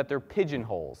genres is that they're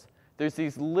pigeonholes. There's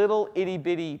these little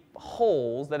itty-bitty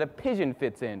holes that a pigeon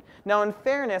fits in. Now, in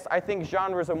fairness, I think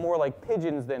genres are more like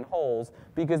pigeons than holes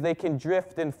because they can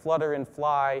drift and flutter and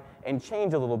fly and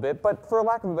change a little bit. But for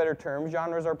lack of a better term,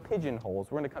 genres are pigeonholes.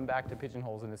 We're going to come back to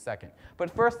pigeonholes in a second. But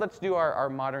first, let's do our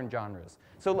modern genres.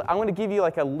 So I'm going to give you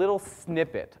like a little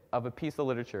snippet of a piece of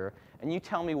literature, and you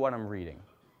tell me what I'm reading.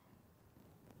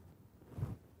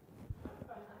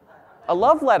 A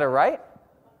love letter, right?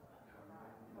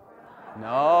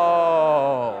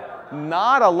 No,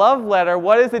 not a love letter.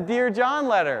 What is a Dear John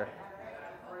letter?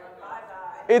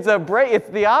 It's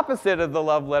the opposite of the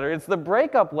love letter. It's the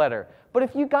breakup letter. But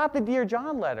if you got the Dear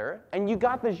John letter and you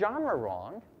got the genre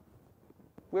wrong,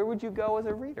 where would you go as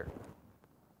a reader?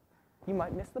 You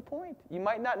might miss the point. You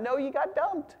might not know you got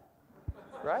dumped,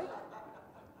 right?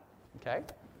 Okay.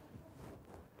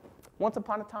 Once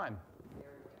upon a time.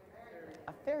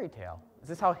 A fairy tale. Is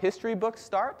this how history books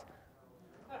start?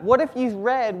 What if you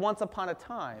read Once Upon a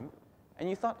Time and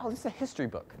you thought, oh, this is a history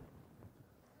book?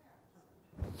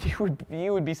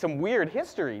 You would be some weird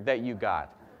history that you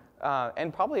got,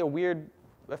 and probably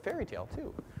a fairy tale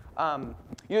too.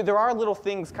 There are little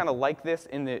things kind of like this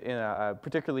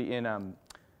particularly in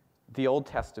the Old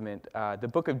Testament. The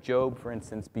book of Job, for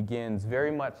instance, begins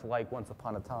very much like Once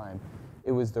Upon a Time.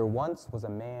 There once was a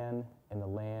man in the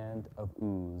land of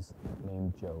Uz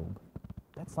named Job.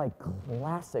 That's like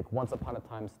classic Once Upon a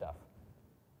Time stuff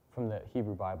from the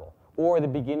Hebrew Bible. Or the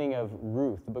beginning of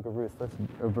Ruth, the book of Ruth, first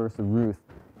verse of Ruth.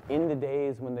 In the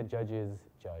days when the judges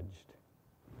judged.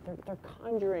 They're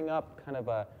conjuring up kind of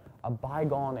a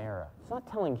bygone era. It's not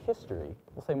telling history.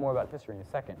 We'll say more about history in a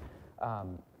second.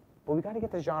 But we got to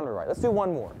get the genre right. Let's do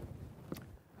one more.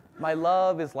 My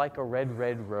love is like a red,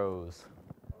 red rose.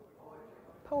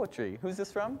 Poetry. Who's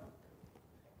this from?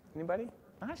 Anybody?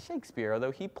 Not Shakespeare, although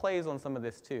he plays on some of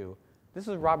this too. This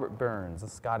is Robert Burns, a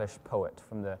Scottish poet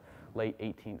from the late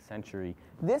 18th century.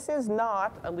 This is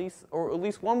not, at least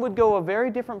one would go a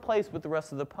very different place with the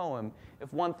rest of the poem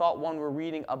if one thought one were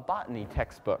reading a botany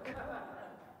textbook.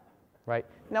 Right?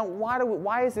 Now,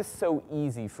 why is this so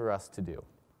easy for us to do?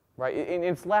 Right?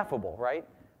 It's laughable, right?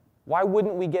 Why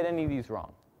wouldn't we get any of these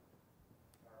wrong?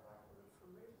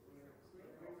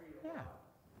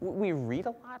 We read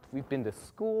a lot, we've been to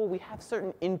school, we have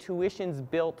certain intuitions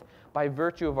built by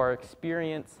virtue of our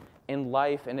experience in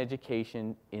life and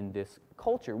education in this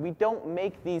culture. We don't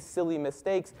make these silly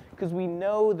mistakes because we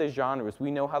know the genres,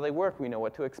 we know how they work, we know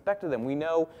what to expect of them.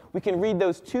 We can read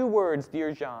those two words,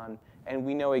 Dear John, and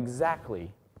we know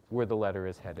exactly where the letter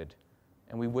is headed.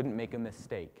 And we wouldn't make a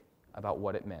mistake about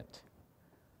what it meant.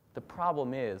 The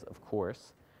problem is, of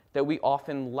course, that we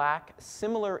often lack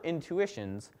similar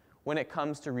intuitions when it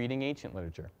comes to reading ancient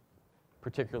literature,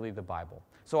 particularly the Bible.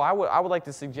 So I would like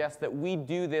to suggest that we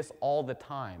do this all the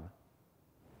time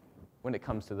when it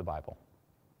comes to the Bible.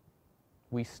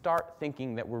 We start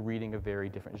thinking that we're reading a very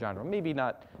different genre. Maybe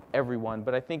not everyone,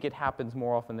 but I think it happens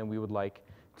more often than we would like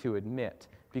to admit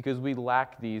because we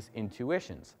lack these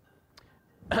intuitions.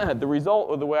 the result,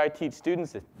 or the way I teach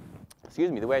students it,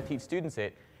 the way I teach students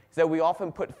it, is that we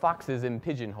often put foxes in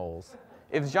pigeonholes.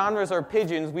 If genres are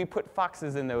pigeons, we put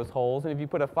foxes in those holes, and if you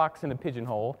put a fox in a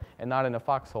pigeonhole and not in a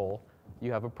foxhole,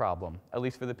 you have a problem, at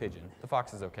least for the pigeon. The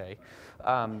fox is okay.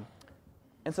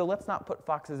 And so let's not put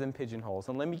foxes in pigeonholes.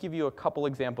 And let me give you a couple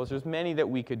examples. There's many that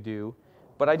we could do,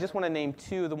 but I just want to name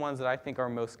two of the ones that I think are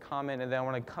most common, and then I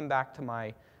want to come back to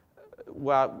my,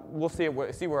 well, we'll see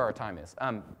where our time is.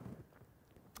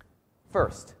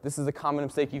 First, this is a common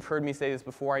mistake. You've heard me say this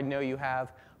before. I know you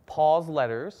have. Paul's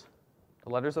letters, the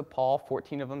letters of Paul,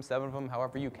 14 of them, 7 of them,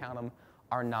 however you count them,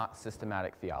 are not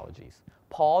systematic theologies.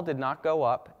 Paul did not go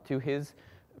up to his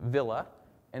villa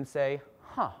and say,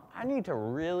 I need to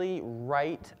really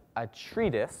write a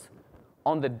treatise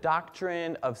on the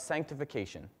doctrine of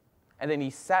sanctification. And then he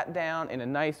sat down in a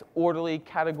nice, orderly,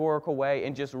 categorical way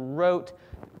and just wrote,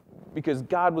 because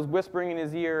God was whispering in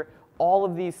his ear, all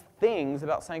of these things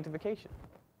about sanctification.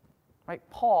 Right?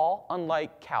 Paul,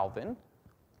 unlike Calvin,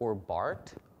 or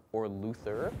Barth, or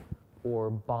Luther,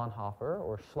 or Bonhoeffer,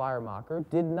 or Schleiermacher,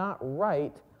 did not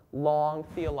write long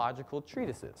theological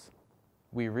treatises.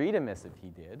 We read him as if he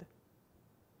did.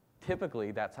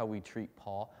 Typically, that's how we treat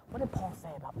Paul. What did Paul say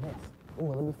about this? Oh,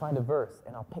 let me find a verse,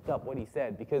 and I'll pick up what he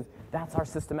said, because that's our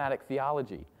systematic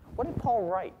theology. What did Paul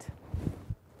write?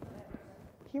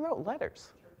 He wrote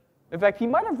letters. In fact, he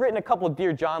might have written a couple of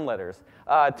Dear John letters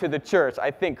to the church,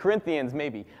 I think, Corinthians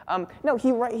maybe. No,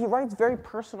 he writes very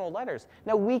personal letters.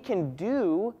 Now, we can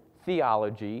do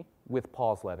theology with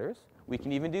Paul's letters. We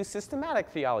can even do systematic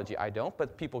theology. I don't,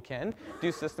 but people can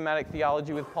do systematic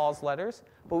theology with Paul's letters.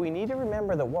 But we need to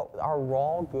remember that what our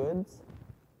raw goods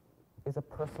is a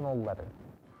personal letter.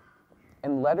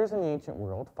 And letters in the ancient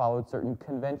world followed certain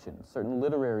conventions, certain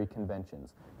literary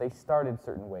conventions. They started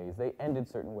certain ways, they ended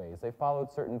certain ways, they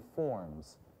followed certain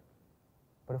forms.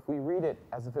 But if we read it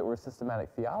as if it were systematic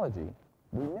theology,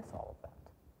 we miss all of that.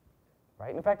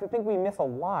 Right? In fact, I think we miss a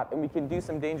lot, and we can do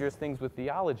some dangerous things with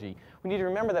theology. We need to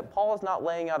remember that Paul is not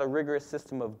laying out a rigorous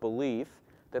system of belief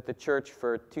that the church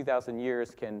for 2,000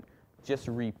 years can just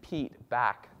repeat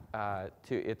back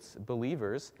to its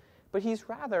believers, but he's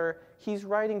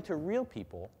writing to real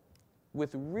people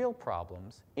with real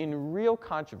problems, in real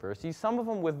controversies, some of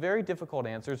them with very difficult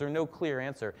answers or no clear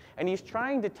answer, and he's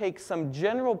trying to take some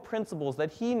general principles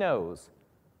that he knows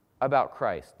about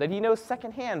Christ, that he knows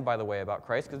secondhand, by the way, about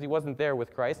Christ, because he wasn't there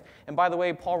with Christ. And by the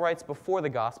way, Paul writes before the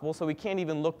gospel, so we can't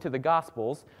even look to the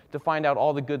gospels to find out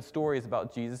all the good stories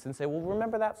about Jesus and say, well,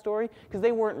 remember that story? Because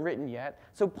they weren't written yet.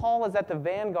 So Paul is at the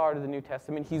vanguard of the New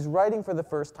Testament. He's writing for the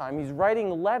first time. He's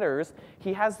writing letters.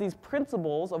 He has these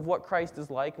principles of what Christ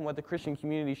is like and what the Christian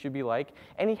community should be like,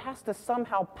 and he has to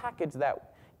somehow package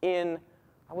that in,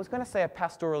 I was going to say a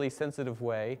pastorally sensitive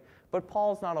way, but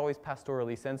Paul's not always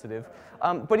pastorally sensitive.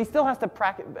 But he still has to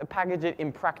package it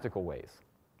in practical ways,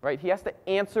 right? He has to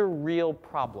answer real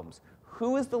problems.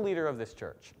 Who is the leader of this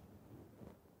church?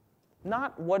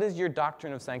 Not what is your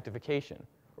doctrine of sanctification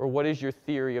or what is your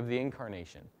theory of the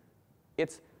incarnation.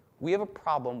 It's, we have a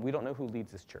problem, we don't know who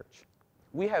leads this church.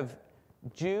 We have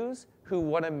Jews who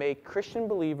want to make Christian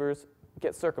believers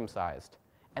get circumcised.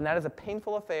 And that is a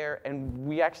painful affair, and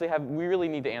we really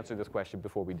need to answer this question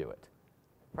before we do it.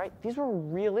 Right? These were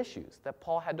real issues that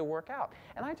Paul had to work out.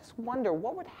 And I just wonder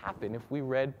what would happen if we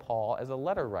read Paul as a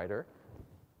letter writer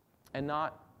and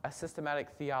not a systematic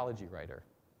theology writer.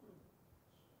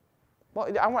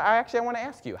 Well, I want to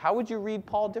ask you, how would you read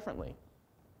Paul differently?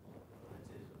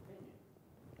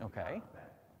 Okay.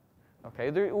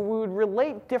 Okay, we would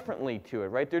relate differently to it,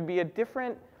 right? There'd be a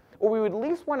different, or we would at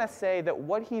least want to say that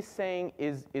what he's saying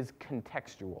is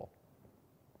contextual.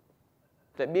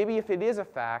 That maybe if it is a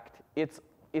fact,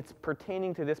 it's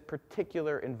pertaining to this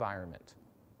particular environment.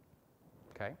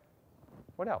 Okay?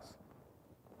 What else?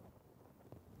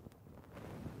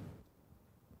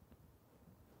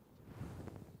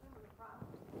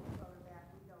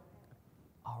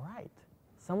 All right.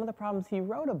 Some of the problems he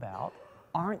wrote about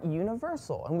aren't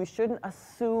universal, and we shouldn't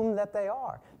assume that they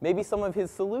are. Maybe some of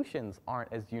his solutions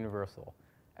aren't as universal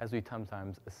as we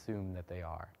sometimes assume that they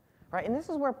are. Right? And this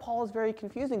is where Paul is very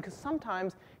confusing, because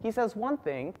sometimes he says one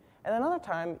thing, and another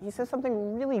time he says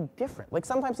something really different. Like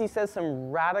sometimes he says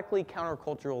some radically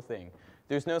countercultural thing.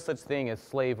 There's no such thing as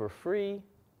slave or free,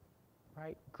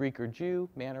 right? Greek or Jew,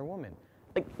 man or woman.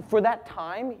 Like for that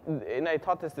time, and I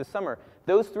taught this summer,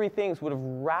 those three things would have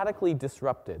radically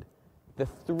disrupted the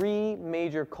three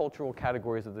major cultural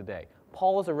categories of the day.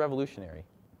 Paul is a revolutionary.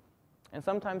 And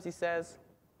sometimes he says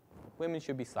women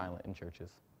should be silent in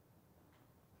churches.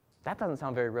 That doesn't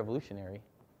sound very revolutionary.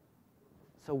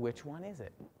 So which one is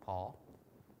it, Paul?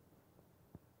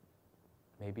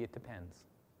 Maybe it depends.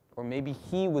 Or maybe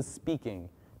he was speaking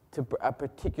to a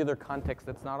particular context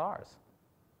that's not ours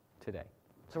today.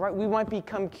 So right, we might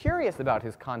become curious about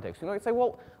his context. You know, we say,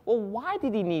 well, why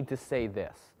did he need to say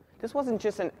this? This wasn't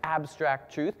just an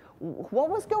abstract truth. What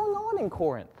was going on in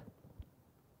Corinth?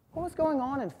 What was going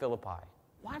on in Philippi?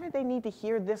 Why did they need to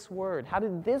hear this word? How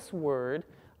did this word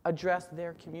address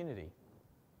their community?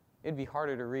 It'd be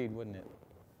harder to read, wouldn't it?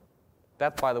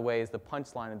 That, by the way, is the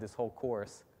punchline of this whole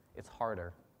course. It's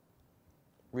harder.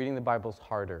 Reading the Bible is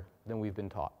harder than we've been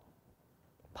taught.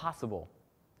 Possible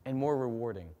and more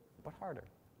rewarding, but harder.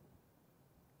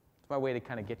 It's my way to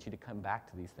kind of get you to come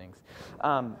back to these things.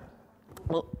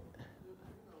 Well,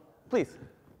 please.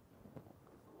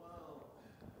 Well,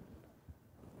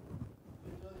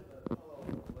 you're talking about Paul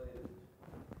related.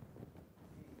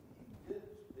 He did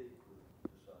speak with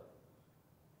disciples,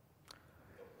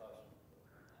 apostles.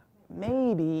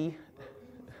 Maybe. But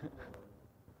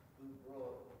he was the one who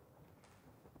brought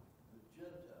the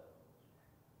Gentiles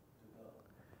to God,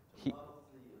 to He-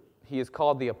 monotheism. He is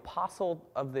called the Apostle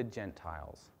of the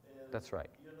Gentiles. And, That's right.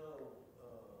 you know, the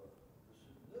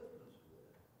significance of that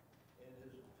and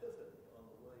his epiphany on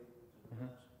the way to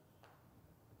Damascus,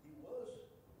 he was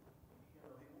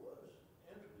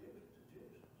introduced to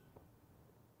Jesus.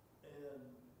 And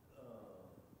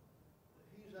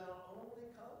he's our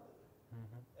only convert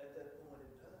at that point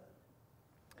in time.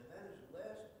 And that has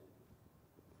lasted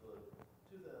for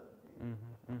 2,000 years.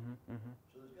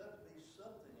 So there's got to be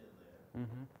something in there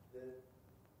that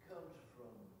comes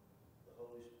from the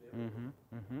Holy Spirit,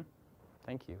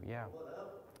 Thank you. Yeah.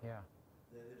 whatever, Yeah.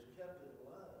 that has kept it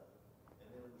alive. And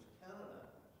then it was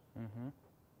canonized in,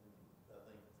 I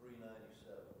think,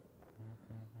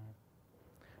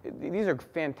 397. These are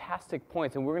fantastic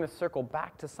points, and we're going to circle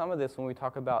back to some of this when we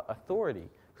talk about authority,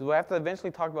 because we have to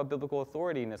eventually talk about biblical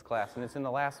authority in this class, and it's in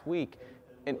the last week.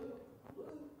 And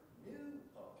Luke knew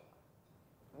Paul.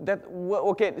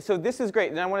 okay, so this is great,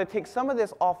 and I want to take some of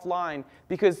this offline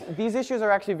because these issues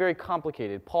are actually very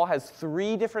complicated. Paul has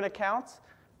 3 different accounts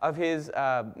of his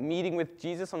meeting with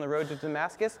Jesus on the road to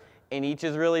Damascus, and each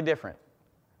is really different.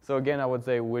 So again, I would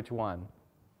say, which one?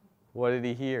 What did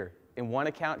he hear? In one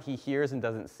account, he hears and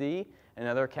doesn't see. In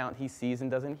another account, he sees and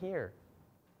doesn't hear.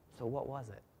 So what was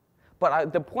it?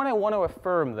 But the point I want to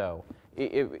affirm, though,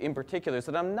 in particular, is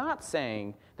that I'm not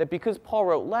saying that because Paul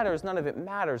wrote letters, none of it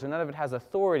matters, or none of it has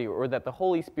authority, or that the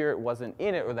Holy Spirit wasn't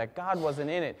in it, or that God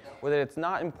wasn't in it, or that it's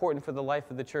not important for the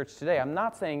life of the church today. I'm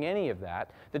not saying any of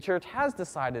that. The church has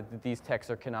decided that these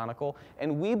texts are canonical,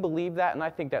 and we believe that, and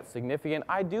I think that's significant.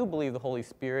 I do believe the Holy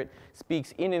Spirit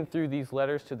speaks in and through these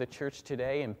letters to the church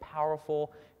today in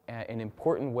powerful in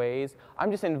important ways.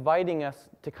 I'm just inviting us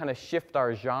to kind of shift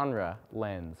our genre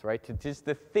lens, right?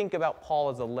 To think about Paul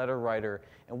as a letter writer,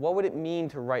 and what would it mean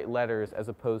to write letters as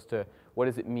opposed to what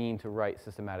does it mean to write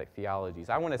systematic theologies.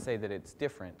 I want to say that it's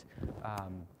different,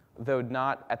 though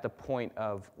not at the point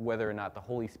of whether or not the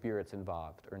Holy Spirit's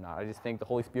involved or not. I just think the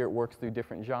Holy Spirit works through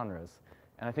different genres.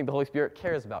 And I think the Holy Spirit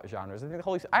cares about genres.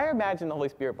 I imagine the Holy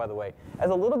Spirit, by the way,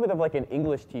 as a little bit of like an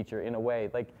English teacher in a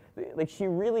way. Like she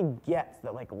really gets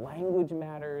that like language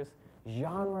matters,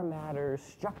 genre matters,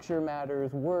 structure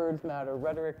matters, words matter,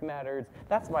 rhetoric matters.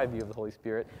 That's my view of the Holy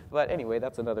Spirit. But anyway,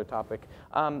 that's another topic.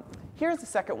 Here's the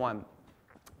second one.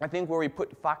 I think where we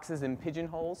put foxes in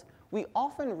pigeonholes. We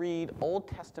often read Old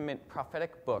Testament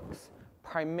prophetic books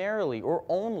primarily or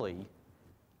only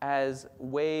as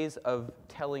ways of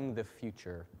telling the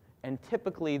future, and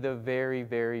typically the very,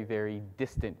 very, very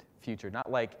distant future.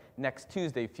 Not like next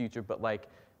Tuesday future, but like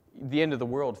the end of the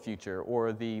world future,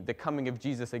 or the coming of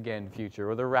Jesus again future,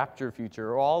 or the rapture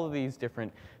future, or all of these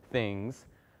different things.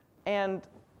 And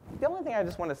the only thing I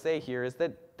just want to say here is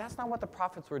that that's not what the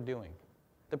prophets were doing.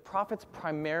 The prophets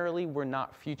primarily were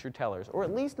not future tellers, or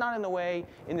at least not in the way,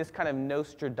 in this kind of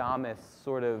Nostradamus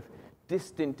sort of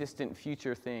distant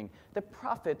future thing. The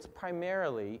prophets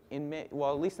primarily, at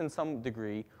least in some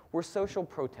degree, were social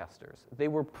protesters. They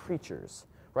were preachers,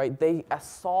 right? They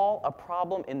saw a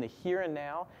problem in the here and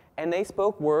now, and they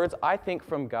spoke words, I think,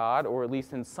 from God, or at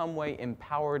least in some way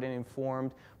empowered and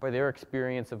informed by their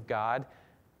experience of God,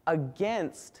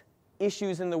 against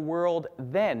issues in the world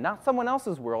then. Not someone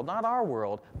else's world, not our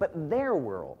world, but their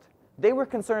world. They were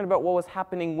concerned about what was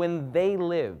happening when they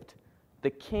lived.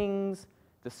 The kings,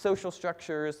 the social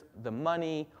structures, the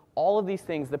money, all of these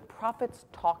things, the prophets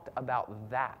talked about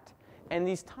that. And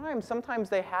these times, sometimes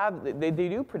they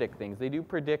do predict things. They do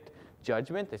predict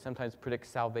judgment. They sometimes predict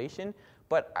salvation.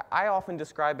 But I often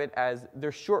describe it as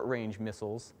they're short-range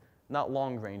missiles, not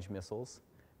long-range missiles.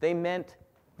 They meant,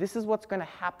 this is what's going to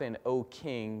happen, O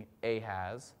King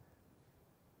Ahaz,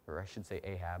 or I should say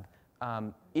Ahab.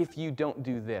 if you don't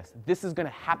do this. This is going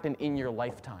to happen in your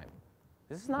lifetime.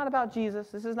 This is not about Jesus.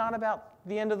 This is not about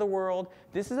the end of the world.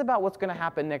 This is about what's going to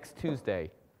happen next Tuesday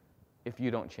if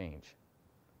you don't change.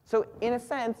 So in a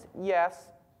sense, yes,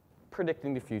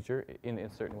 predicting the future in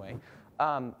a certain way,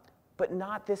 but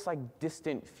not this like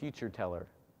distant future teller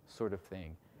sort of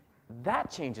thing. That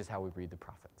changes how we read the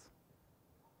prophets.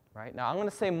 Right? Now I'm going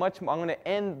to say much more. I'm going to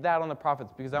end that on the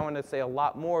prophets because I want to say a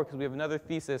lot more because we have another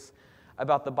thesis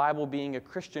about the Bible being a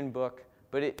Christian book,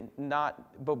 but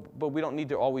we don't need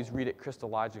to always read it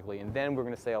Christologically. And then we're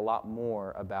going to say a lot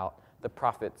more about the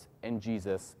prophets and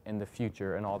Jesus and the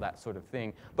future and all that sort of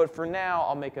thing. But for now,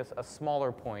 I'll make a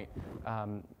smaller point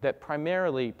that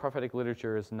primarily prophetic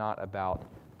literature is not about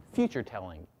future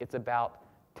telling. It's about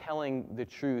telling the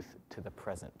truth to the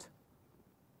present,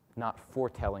 not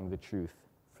foretelling the truth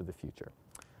for the future.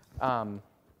 Does that mean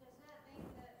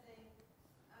that the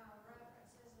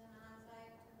references in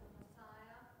Isaiah to the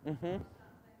Messiah are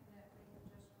something that we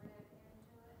can just read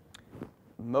into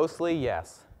it? Mostly,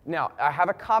 yes. Now, I have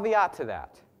a caveat to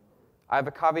that.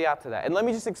 And let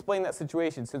me just explain that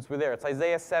situation since we're there. It's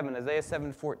Isaiah 7, Isaiah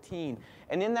 7:14.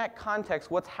 And in that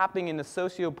context, what's happening in the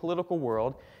socio-political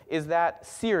world is that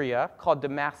Syria, called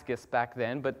Damascus back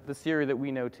then, but the Syria that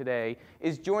we know today,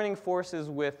 is joining forces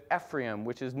with Ephraim,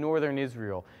 which is northern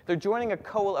Israel. They're joining a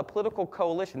political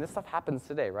coalition. This stuff happens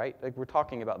today, right? Like we're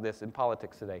talking about this in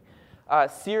politics today.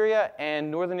 Syria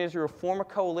and northern Israel form a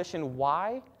coalition.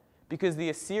 Why? Because the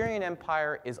Assyrian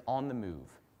Empire is on the move.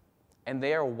 And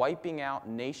they are wiping out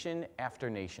nation after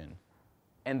nation.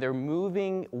 And they're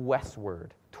moving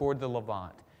westward toward the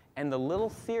Levant. And the little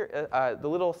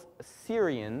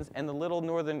Syrians and the little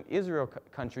northern Israel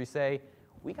country say,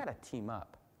 we got to team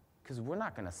up because we're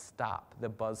not going to stop the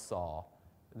buzzsaw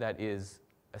that is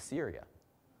Assyria.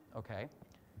 Okay?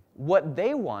 What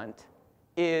they want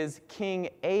is King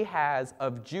Ahaz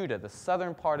of Judah, the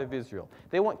southern part of Israel.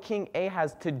 They want King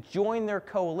Ahaz to join their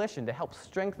coalition to help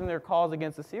strengthen their cause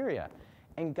against Assyria.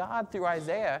 And God, through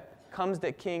Isaiah, comes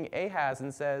to King Ahaz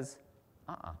and says,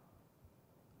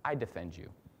 I defend you.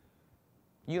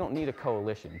 You don't need a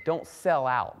coalition. Don't sell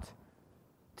out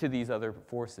to these other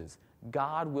forces.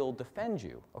 God will defend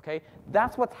you, okay?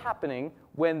 That's what's happening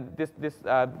when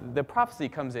the prophecy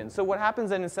comes in. So what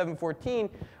happens then in 7:14,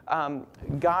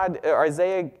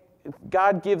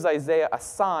 God gives Isaiah a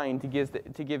sign to give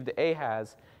to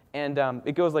Ahaz, and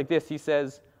it goes like this. He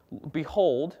says,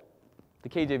 behold, the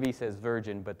KJV says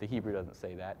virgin, but the Hebrew doesn't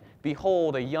say that.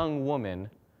 Behold, a young woman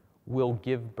will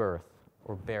give birth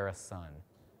or bear a son.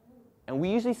 And we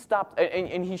usually stop,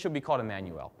 and he should be called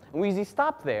Emmanuel. And we usually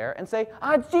stop there and say,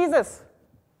 it's Jesus.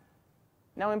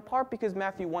 Now, in part because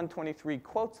Matthew 1:23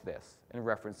 quotes this in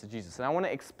reference to Jesus. And I want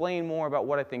to explain more about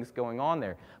what I think is going on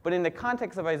there. But in the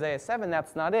context of Isaiah 7,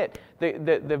 that's not it.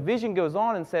 The vision goes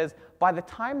on and says, by the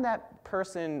time that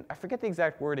person, I forget the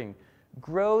exact wording,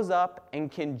 grows up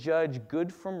and can judge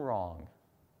good from wrong,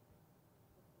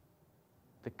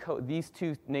 these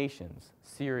two nations,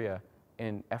 Syria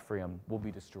and Ephraim, will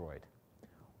be destroyed.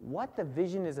 What the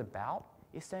vision is about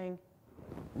is saying,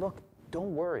 look,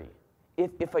 don't worry.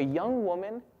 If a young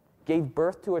woman gave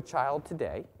birth to a child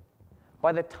today,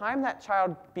 by the time that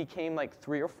child became like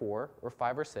 3 or 4 or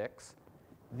 5 or 6,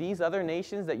 these other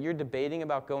nations that you're debating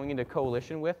about going into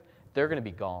coalition with, they're going to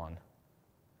be gone.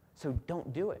 So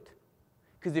don't do it.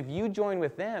 Because if you join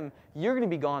with them, you're going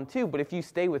to be gone too. But if you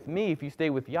stay with me, if you stay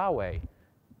with Yahweh,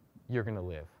 you're going to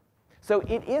live. So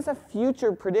it is a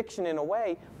future prediction in a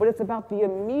way, but it's about the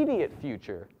immediate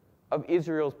future of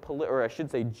Israel's, or I should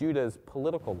say Judah's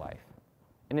political life.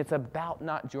 And it's about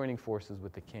not joining forces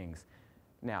with the kings.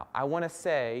 Now, I want to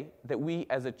say that we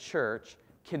as a church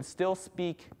can still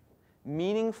speak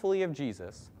meaningfully of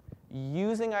Jesus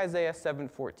using Isaiah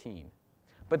 7:14.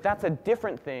 But that's a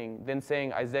different thing than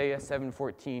saying Isaiah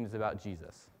 7:14 is about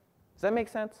Jesus. Does that make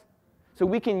sense? So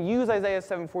we can use Isaiah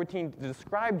 7:14 to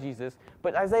describe Jesus,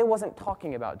 but Isaiah wasn't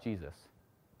talking about Jesus.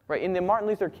 Right? In the Martin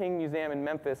Luther King Museum in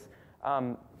Memphis,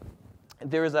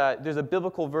 there's a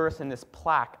biblical verse in this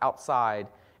plaque outside,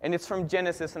 and it's from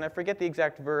Genesis, and I forget the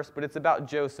exact verse, but it's about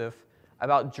Joseph,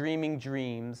 about dreaming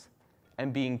dreams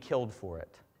and being killed for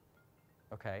it.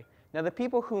 Okay? Now, the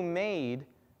people who made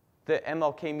the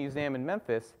MLK Museum in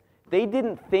Memphis, they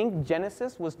didn't think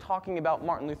Genesis was talking about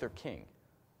Martin Luther King,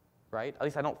 right? At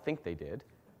least I don't think they did.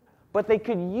 But they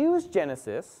could use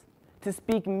Genesis to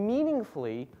speak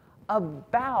meaningfully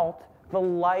about the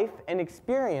life and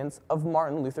experience of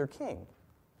Martin Luther King,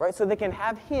 right? So they can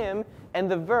have him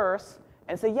and the verse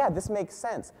and say, yeah, this makes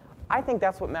sense. I think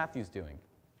that's what Matthew's doing.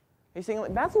 He's saying,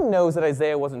 like, Matthew knows that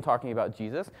Isaiah wasn't talking about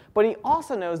Jesus, but he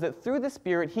also knows that through the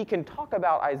Spirit, he can talk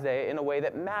about Isaiah in a way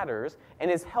that matters and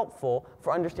is helpful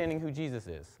for understanding who Jesus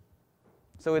is.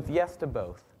 So it's yes to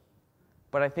both.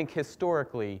 But I think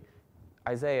historically,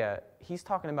 Isaiah, he's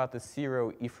talking about the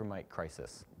Syro-Ephraimite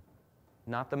crisis,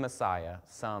 not the Messiah,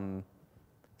 some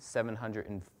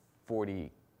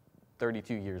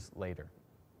 32 years later.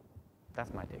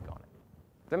 That's my take on it.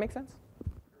 Does that make sense?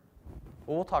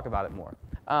 Well, we'll talk about it more.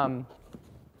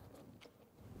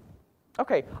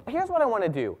 Okay, here's what I want to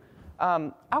do.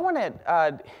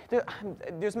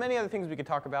 There's many other things we could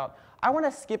talk about. I want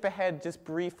to skip ahead just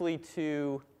briefly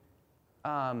to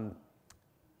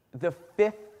the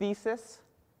fifth thesis,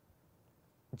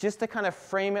 just to kind of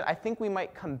frame it. I think we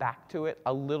might come back to it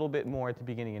a little bit more at the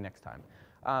beginning of next time.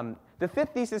 The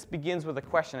fifth thesis begins with a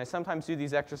question. I sometimes do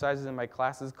these exercises in my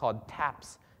classes called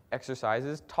TAPS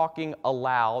exercises, talking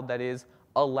aloud, that is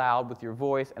aloud with your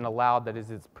voice, and aloud, that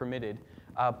is it's permitted,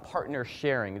 partner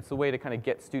sharing. It's the way to kind of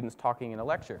get students talking in a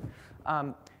lecture.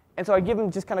 And so I give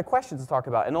them just kind of questions to talk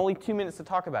about, and only 2 minutes to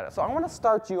talk about it. So I want to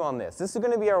start you on this. This is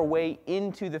going to be our way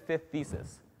into the fifth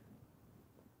thesis.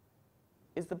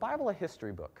 Is the Bible a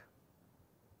history book?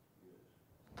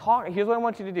 Here's what I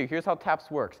want you to do. Here's how TAPS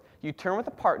works. You turn with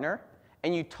a partner,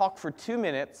 and you talk for 2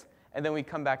 minutes, and then we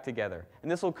come back together.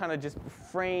 And this will kind of just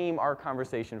frame our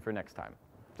conversation for next time.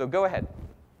 So go ahead.